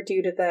juniper ever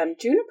do to them?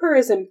 Juniper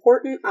is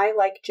important. I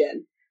like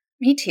gin.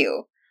 Me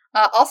too.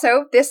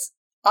 Also, this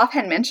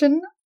offhand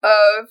mention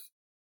of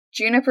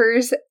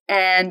junipers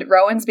and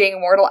rowans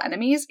being mortal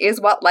enemies is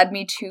what led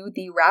me to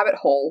the rabbit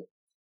hole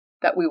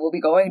that we will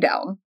be going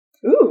down.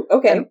 Ooh,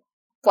 okay. And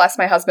bless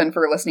my husband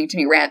for listening to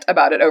me rant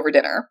about it over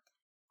dinner.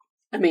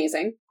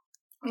 Amazing.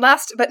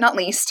 Last but not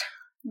least,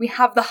 we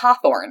have the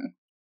hawthorn.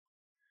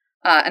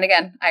 And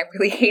again, I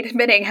really hate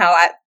admitting how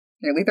at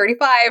nearly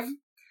 35,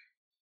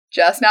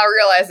 just now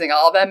realizing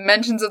all them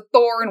mentions of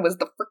thorn was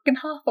the frickin'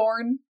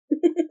 hawthorn.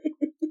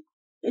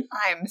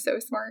 I'm so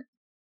smart.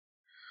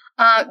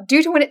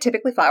 Due to when it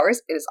typically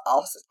flowers, it is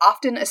also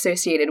often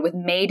associated with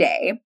May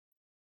Day,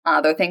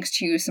 though thanks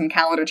to some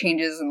calendar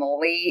changes in the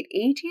late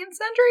 18th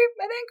century,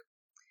 I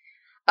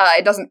think,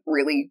 it doesn't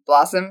really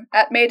blossom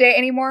at May Day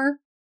anymore.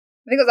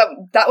 I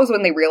think that was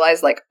when they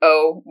realized,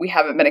 we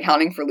haven't been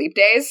accounting for leap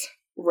days.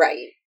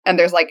 Right. And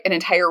there's, an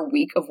entire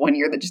week of 1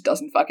 year that just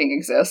doesn't fucking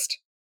exist.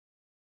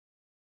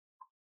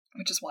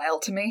 Which is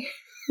wild to me.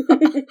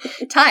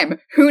 Time.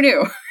 Who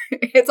knew?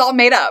 It's all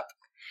made up.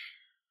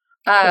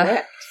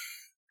 Correct.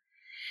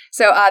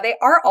 So they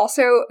are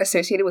also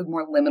associated with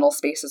more liminal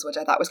spaces, which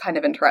I thought was kind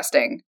of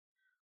interesting,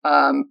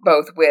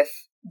 both with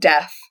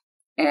death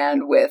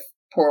and with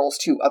portals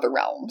to other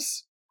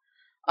realms.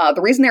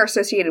 The reason they're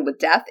associated with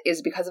death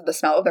is because of the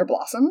smell of their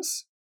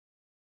blossoms.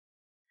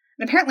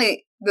 And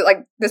apparently,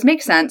 this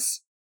makes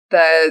sense.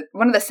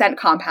 One of the scent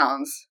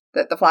compounds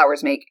that the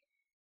flowers make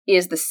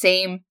is the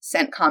same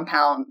scent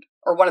compound,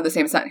 or one of the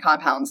same scent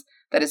compounds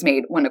that is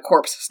made when a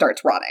corpse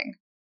starts rotting.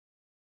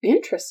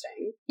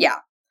 Interesting. Yeah.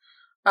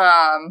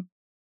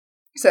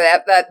 So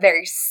that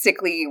very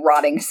sickly,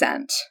 rotting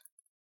scent.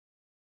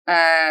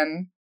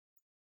 And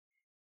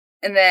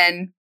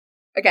then,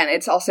 again,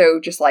 it's also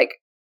just like,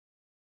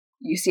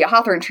 you see a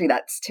hawthorn tree,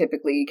 that's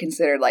typically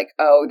considered like,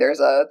 oh, there's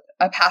a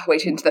pathway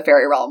into the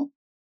fairy realm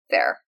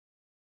there.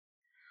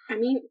 I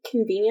mean,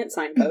 convenient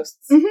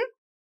signposts. Mm-hmm.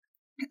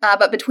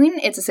 But between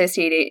its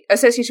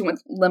association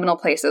with liminal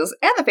places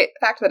and the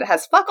fact that it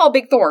has fuck all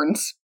big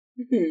thorns,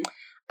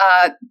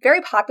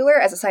 very popular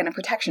as a sign of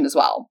protection as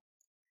well.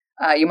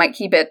 You might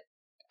keep it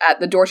at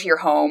the door to your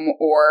home,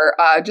 or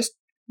just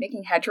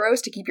making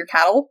hedgerows to keep your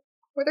cattle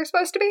where they're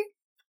supposed to be.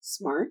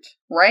 Smart.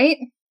 Right?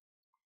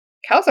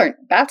 Cows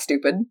aren't that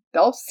stupid.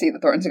 They'll see the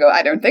thorns and go,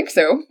 I don't think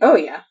so. Oh,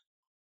 yeah.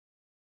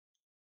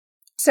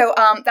 So,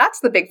 that's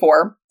the big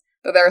four.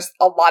 Though there's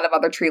a lot of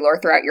other tree lore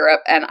throughout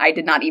Europe, and I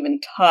did not even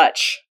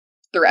touch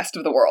the rest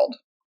of the world.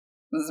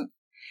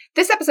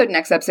 This episode and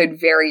next episode,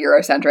 very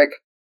Eurocentric.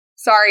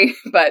 Sorry,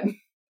 but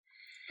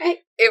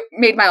it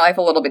made my life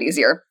a little bit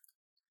easier.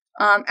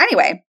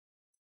 Anyway,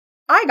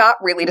 I got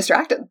really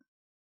distracted.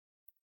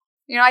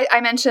 You know,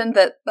 I mentioned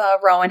that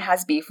Rowan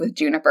has beef with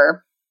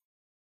Juniper.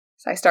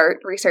 So I started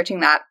researching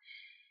that.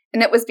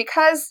 And it was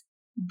because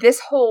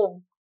this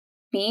whole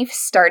beef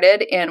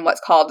started in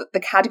what's called the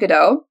Cad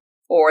Gadot,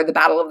 or the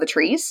Battle of the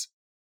Trees,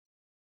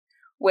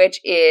 which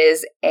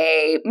is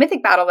a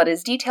mythic battle that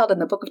is detailed in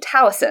the Book of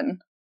Taliesin,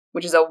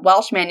 which is a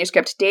Welsh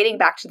manuscript dating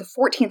back to the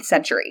 14th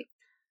century.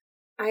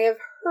 I have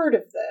heard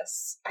of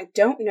this. I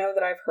don't know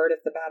that I've heard of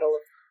the Battle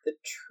of the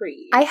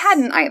Trees. I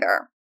hadn't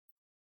either.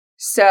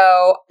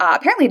 So,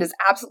 apparently it is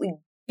absolutely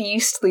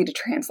beastly to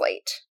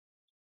translate.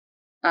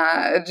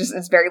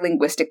 It's very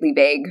linguistically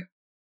vague.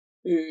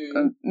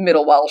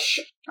 Middle Welsh.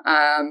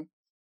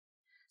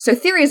 So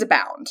theories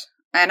abound.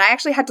 And I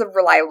actually had to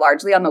rely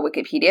largely on the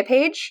Wikipedia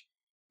page,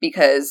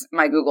 because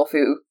my Google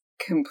Foo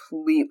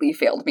completely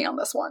failed me on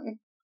this one.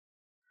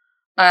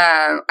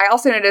 I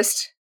also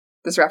noticed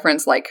this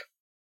reference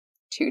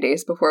 2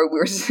 days before we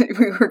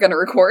were going to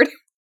record.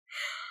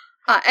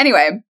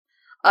 Anyway,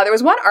 there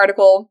was one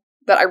article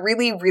that I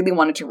really, really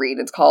wanted to read.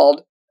 It's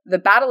called The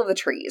Battle of the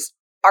Trees,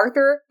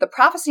 Arthur, the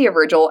Prophecy of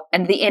Virgil,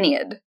 and the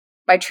Aeneid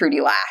by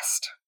Trudy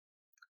Last.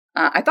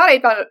 I thought I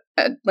found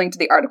a link to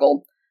the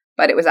article,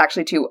 but it was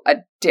actually to a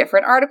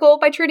different article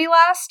by Trudy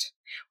Last.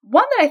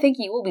 One that I think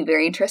you will be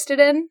very interested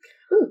in.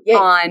 Ooh, yay.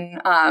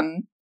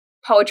 On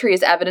poetry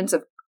as evidence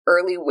of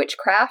early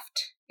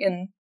witchcraft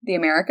in the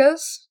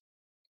Americas.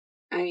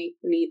 I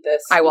need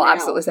this. I will now.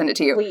 Absolutely send it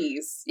to you.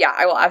 Please. Yeah,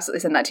 I will absolutely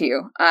send that to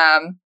you.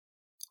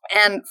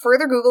 And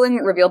further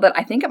Googling revealed that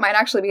I think it might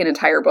actually be an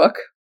entire book,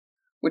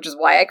 which is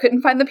why I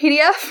couldn't find the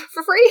PDF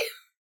for free.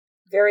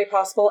 Very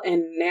possible,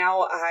 and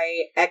now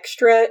I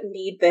extra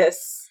need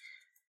this.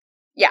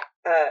 Yeah.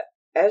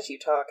 As you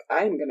talk,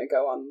 I'm gonna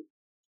go on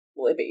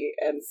Libby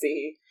and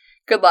see.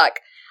 Good luck.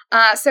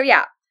 So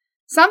yeah,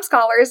 some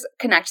scholars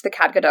connect the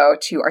Cad Gadot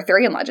to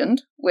Arthurian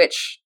legend,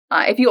 which,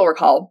 if you'll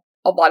recall,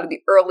 a lot of the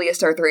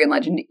earliest Arthurian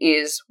legend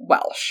is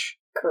Welsh.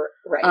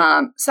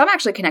 Right. Some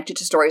actually connect it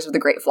to stories of the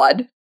Great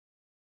Flood.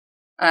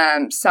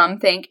 Some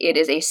think it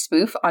is a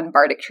spoof on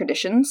bardic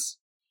traditions.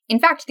 In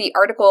fact, the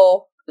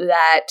article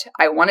that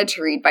I wanted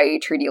to read by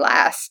Trudy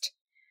Last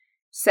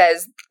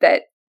says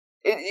that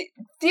it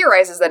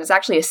theorizes that it's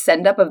actually a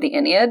send-up of the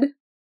Aeneid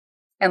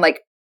and,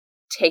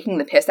 taking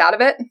the piss out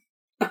of it.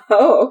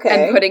 Oh,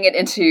 okay. And putting it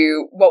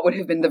into what would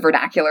have been the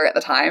vernacular at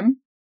the time.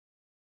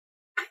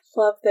 I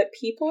love that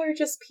people are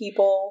just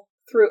people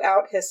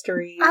throughout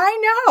history. I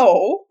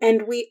know!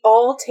 And we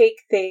all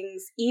take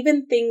things,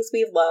 even things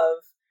we love,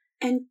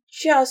 and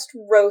just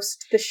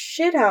roast the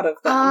shit out of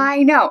them.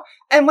 I know.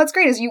 And what's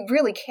great is you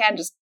really can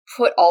just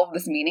put all of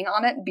this meaning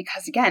on it,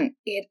 because, again,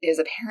 it is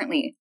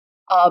apparently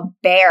a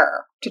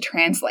bear to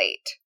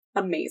translate.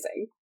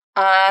 Amazing.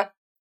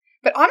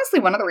 But honestly,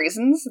 one of the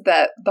reasons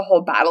that the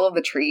whole Battle of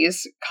the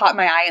Trees caught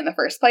my eye in the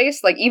first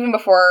place, even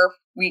before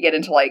we get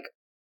into,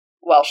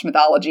 Welsh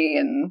mythology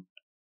and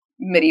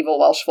medieval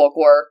Welsh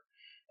folklore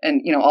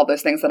and, all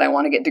those things that I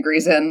want to get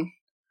degrees in,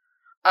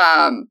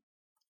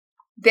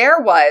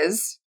 there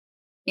was,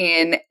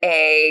 in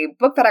a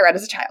book that I read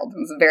as a child, it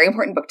was a very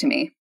important book to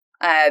me,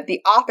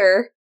 the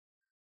author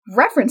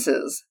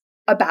references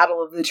a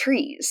Battle of the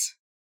Trees,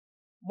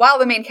 while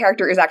the main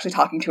character is actually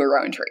talking to a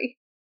rowan tree.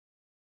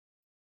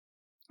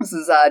 This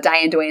is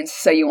Diane Duane's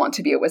So You Want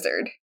to Be a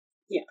Wizard.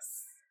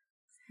 Yes.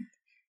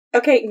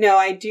 Okay, no,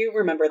 I do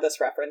remember this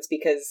reference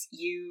because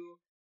you,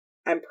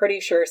 I'm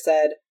pretty sure,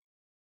 said,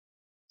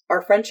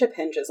 our friendship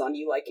hinges on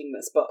you liking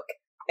this book,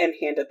 and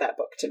handed that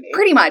book to me.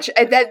 Pretty much.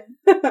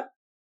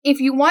 If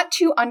you want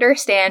to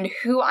understand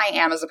who I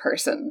am as a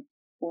person,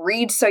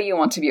 read So You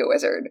Want to Be a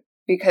Wizard,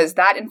 because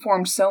that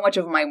informed so much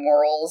of my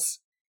morals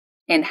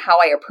and how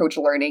I approach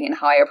learning and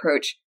how I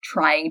approach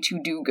trying to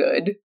do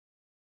good.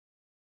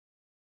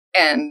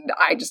 And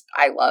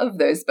I love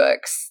those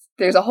books.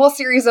 There's a whole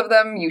series of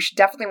them. You should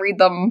definitely read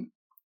them.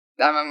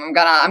 I'm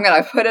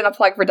gonna put in a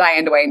plug for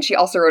Diane Duane. She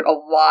also wrote a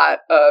lot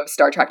of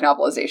Star Trek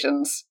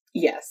novelizations.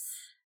 Yes.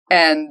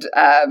 And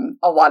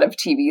a lot of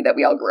TV that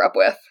we all grew up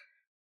with.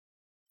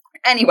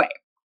 Anyway.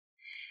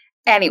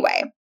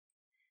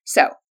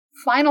 So,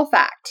 final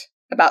fact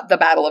about the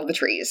Battle of the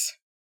Trees.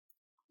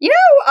 You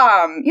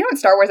know in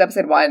Star Wars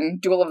Episode 1,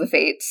 Duel of the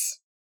Fates?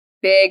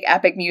 Big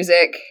epic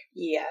music.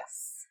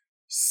 Yes.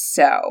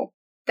 So,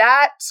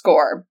 that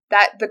score,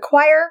 the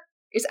choir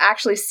is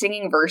actually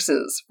singing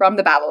verses from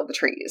the Battle of the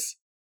Trees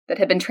that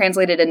had been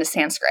translated into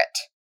Sanskrit.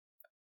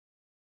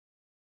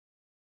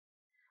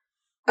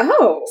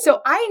 Oh. So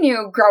I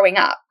knew growing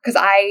up, because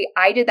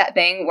I did that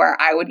thing where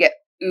I would get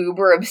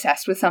uber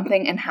obsessed with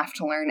something and have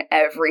to learn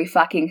every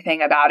fucking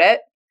thing about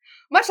it.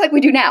 Much like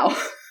we do now.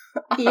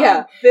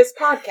 Yeah, this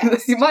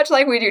podcast. Much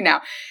like we do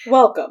now.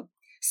 Welcome.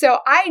 So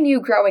I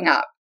knew growing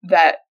up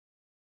that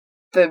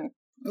the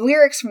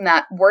lyrics from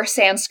that were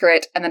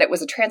Sanskrit and that it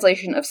was a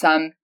translation of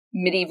some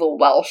medieval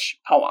Welsh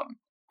poem.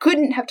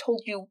 Couldn't have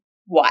told you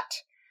what.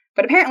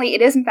 But apparently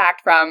it is in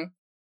fact from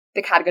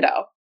the Cad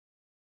Gadot.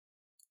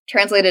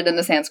 Translated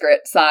into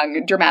Sanskrit,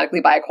 sung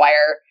dramatically by a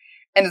choir,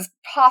 and is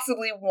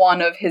possibly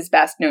one of his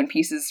best known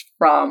pieces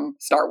from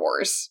Star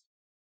Wars.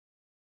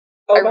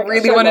 Oh I my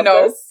really gosh, want to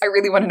know. this. I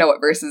really want to know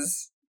what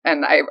verses,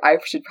 and I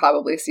should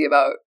probably see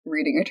about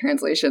reading a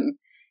translation,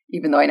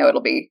 even though I know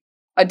it'll be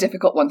a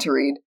difficult one to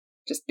read,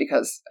 just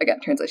because, again,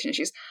 translation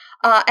issues.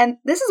 And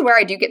this is where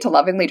I do get to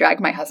lovingly drag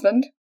my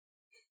husband,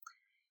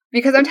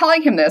 because I'm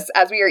telling him this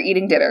as we are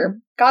eating dinner.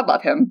 God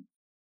love him.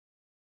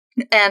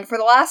 And for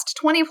the last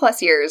 20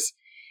 plus years,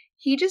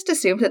 he just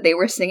assumed that they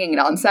were singing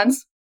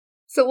nonsense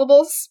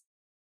syllables.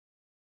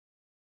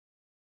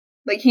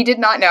 Like, he did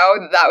not know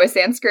that that was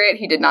Sanskrit.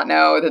 He did not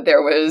know that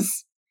there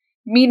was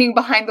meaning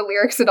behind the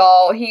lyrics at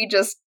all. He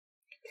just...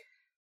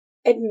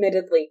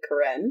 Admittedly,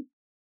 Corinne.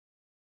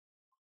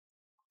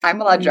 I'm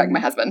allowed to drag my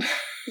husband.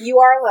 You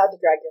are allowed to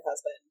drag your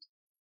husband.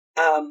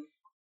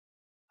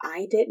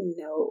 I didn't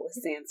know it was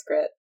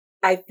Sanskrit.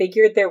 I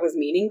figured there was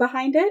meaning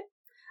behind it.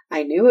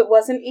 I knew it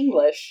wasn't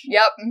English.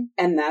 Yep.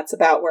 And that's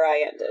about where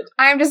I ended.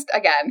 I'm just,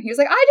 again, he was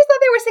like, I just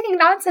thought they were singing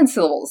nonsense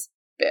syllables.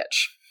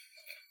 Bitch.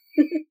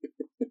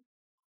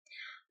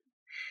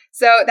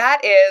 So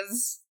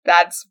that's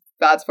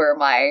where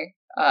my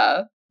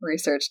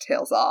research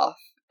tails off.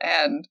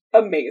 And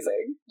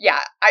amazing.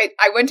 Yeah, I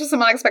went to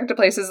some unexpected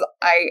places.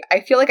 I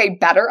feel like I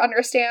better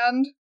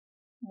understand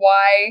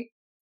why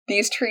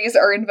these trees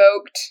are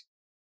invoked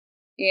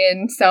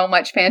in so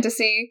much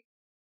fantasy.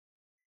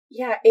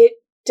 Yeah, it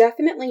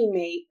definitely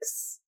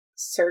makes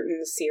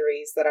certain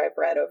series that I've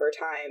read over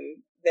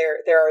time,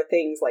 there are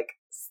things like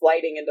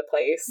sliding into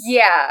place.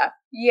 Yeah,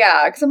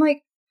 because I'm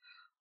like,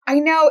 I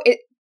know it.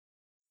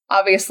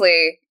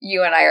 Obviously,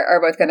 you and I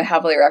are both going to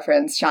heavily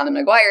reference Shannon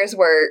Maguire's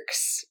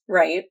works.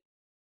 Right.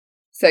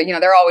 So,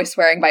 they're always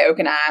swearing by oak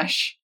and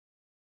ash.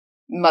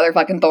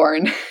 Motherfucking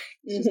thorn.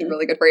 Just a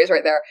really good phrase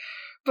right there.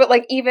 But,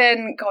 like,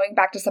 even going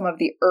back to some of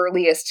the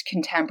earliest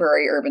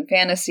contemporary urban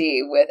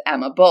fantasy with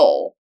Emma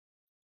Bull,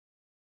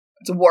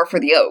 it's a war for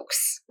the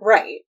oaks.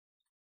 Right.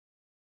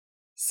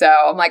 So,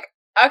 I'm like,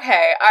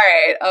 okay,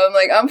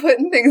 alright. I'm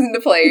putting things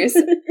into place.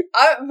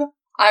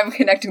 I'm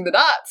connecting the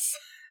dots.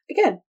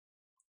 Again.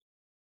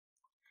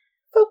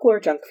 Folklore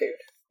junk food,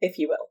 if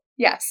you will.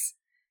 Yes.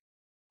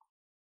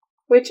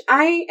 Which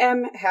I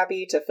am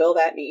happy to fill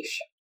that niche.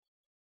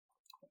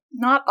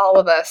 Not all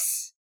of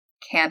us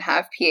can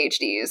have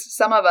PhDs.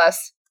 Some of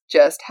us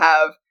just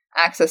have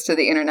access to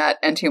the internet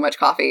and too much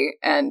coffee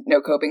and no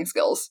coping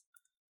skills.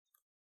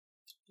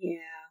 Yeah.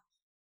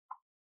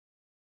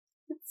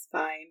 It's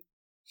fine.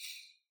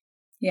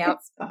 Yeah.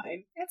 It's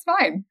fine. It's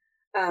fine.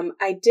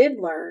 I did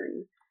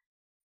learn,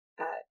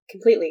 not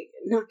completely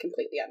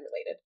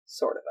unrelated,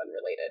 sort of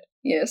unrelated.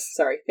 Yes.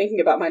 Sorry, thinking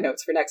about my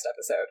notes for next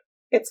episode.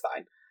 It's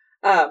fine.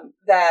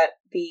 That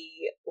the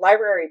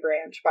library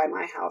branch by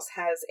my house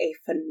has a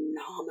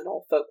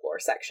phenomenal folklore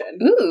section.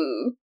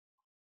 Ooh.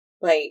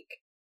 Like,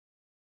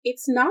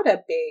 it's not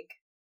a big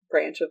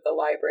branch of the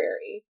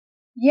library.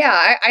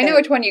 Yeah, I know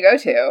which one you go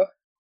to.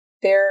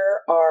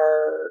 There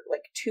are,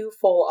 like, 2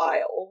 full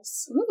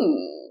aisles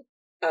Ooh.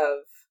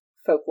 of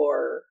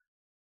folklore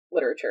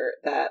literature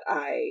that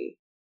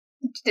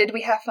Did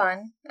we have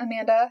fun,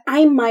 Amanda?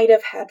 I might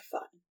have had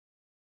fun.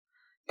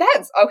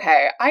 That's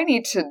okay. I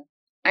need to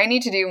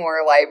do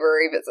more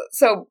library visits.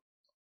 So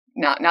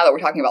now that we're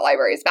talking about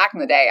libraries, back in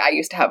the day, I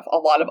used to have a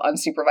lot of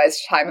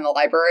unsupervised time in the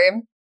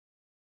library.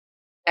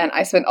 And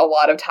I spent a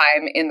lot of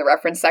time in the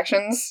reference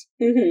sections.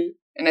 Mm-hmm.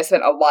 And I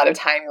spent a lot of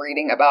time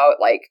reading about,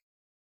 like,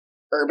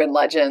 urban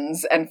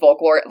legends and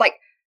folklore. Like,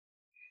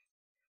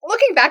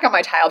 looking back on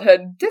my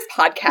childhood, this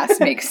podcast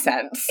makes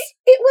sense.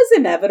 It was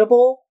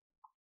inevitable.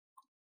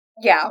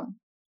 Yeah.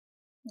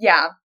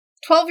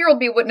 12-year-old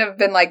me wouldn't have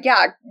been like,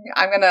 yeah,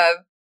 I'm gonna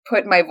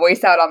put my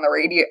voice out on the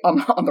radio,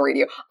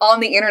 on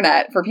the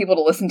internet for people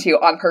to listen to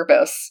on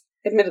purpose.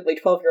 Admittedly,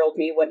 12-year-old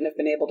me wouldn't have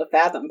been able to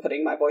fathom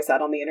putting my voice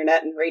out on the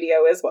internet, and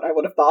radio is what I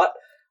would have thought.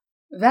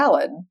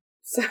 Valid.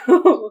 So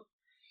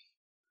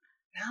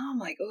now I'm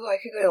like, oh, I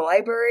could go to the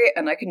library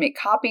and I could make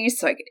copies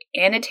so I could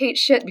annotate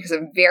shit because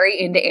I'm very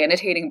into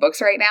annotating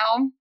books right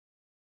now.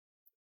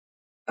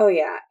 Oh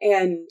yeah,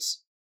 and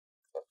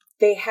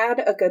they had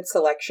a good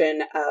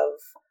selection of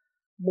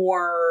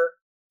more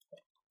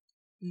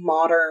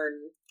modern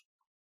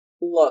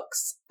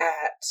looks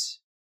at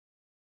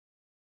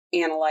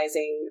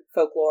analyzing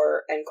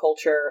folklore and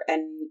culture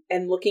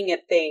and looking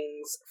at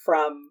things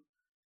from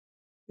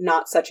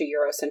not such a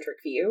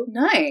Eurocentric view.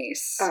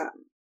 Nice.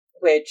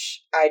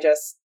 Which I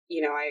just,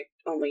 I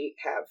only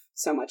have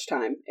so much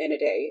time in a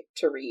day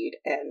to read,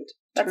 and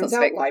turns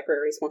out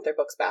libraries want their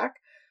books back.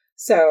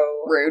 So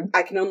rude.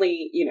 I can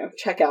only,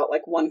 check out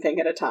like one thing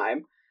at a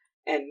time,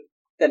 and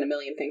then a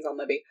million things on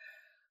Libby.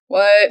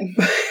 What?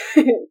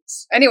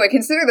 Anyway,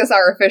 consider this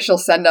our official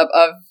send-up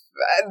of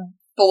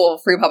the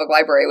little Free Public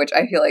Library, which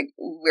I feel like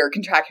we're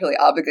contractually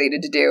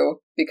obligated to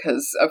do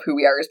because of who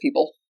we are as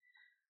people.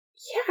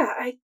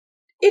 Yeah,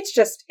 it's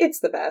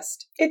the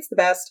best. It's the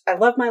best. I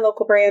love my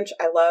local branch.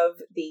 I love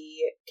the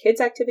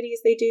kids' activities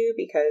they do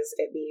because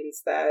it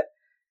means that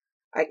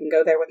I can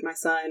go there with my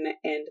son,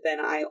 and then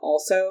I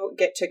also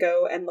get to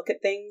go and look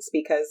at things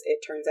because it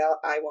turns out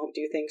I won't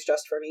do things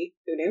just for me.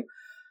 Who knew?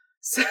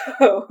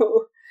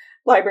 So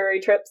library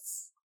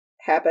trips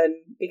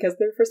happen because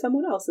they're for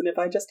someone else, and if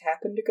I just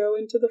happen to go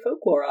into the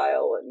folklore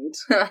aisle and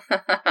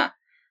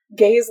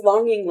gaze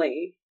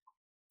longingly.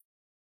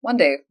 One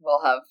day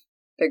we'll have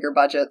bigger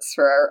budgets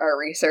for our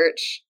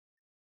research.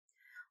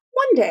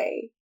 One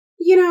day.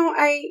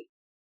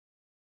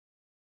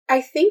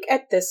 I think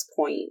at this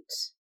point,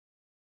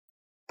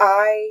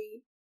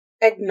 I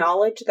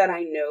acknowledge that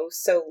I know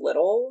so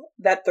little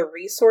that the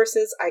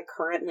resources I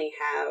currently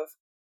have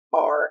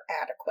are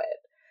adequate.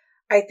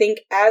 I think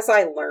as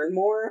I learn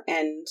more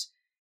and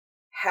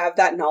have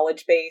that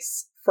knowledge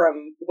base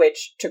from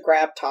which to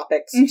grab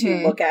topics to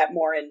look at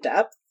more in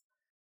depth.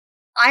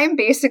 I'm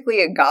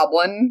basically a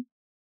goblin,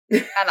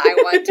 and I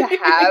want to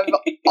have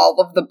all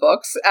of the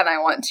books, and I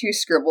want to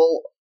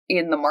scribble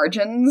in the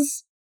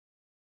margins,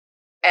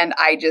 and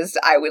I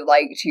would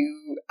like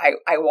to,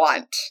 I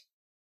want,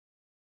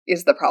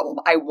 is the problem.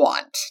 I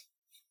want.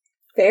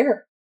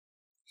 Fair.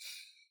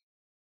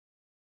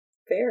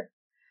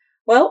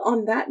 Well,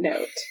 on that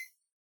note,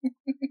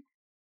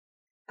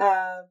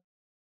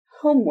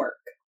 homework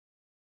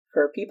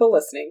for people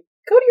listening.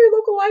 Go to your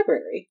local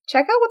library.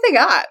 Check out what they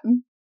got.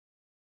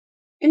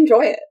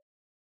 Enjoy it.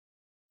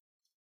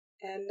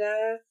 And,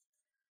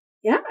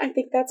 I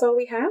think that's all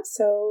we have.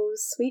 So,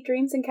 sweet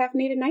dreams and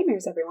caffeinated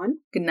nightmares, everyone.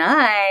 Good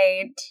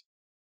night.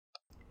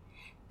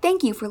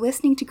 Thank you for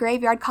listening to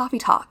Graveyard Coffee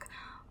Talk.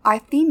 Our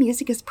theme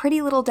music is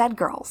Pretty Little Dead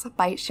Girls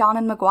by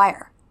Shannon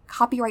McGuire.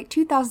 Copyright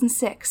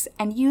 2006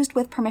 and used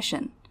with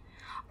permission.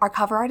 Our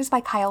cover art is by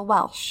Kyle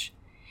Welsh.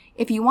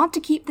 If you want to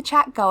keep the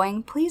chat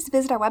going, please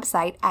visit our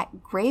website at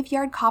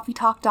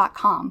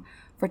graveyardcoffeetalk.com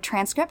for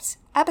transcripts,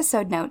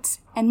 episode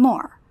notes, and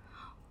more.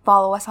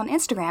 Follow us on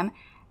Instagram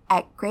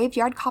at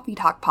Graveyard Coffee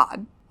Talk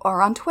Pod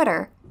or on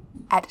Twitter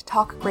at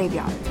Talk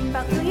Graveyard.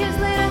 About 2 years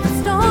later,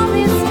 the storm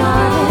is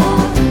started.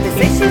 They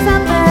say she's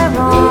out there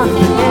on the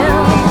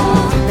hill.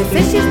 They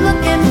say she's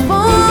looking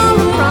for a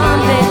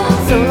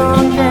rendezvous. So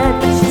long dead,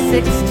 but she's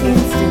 16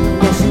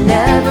 still. Yeah, she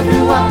never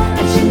grew up,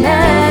 and she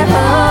never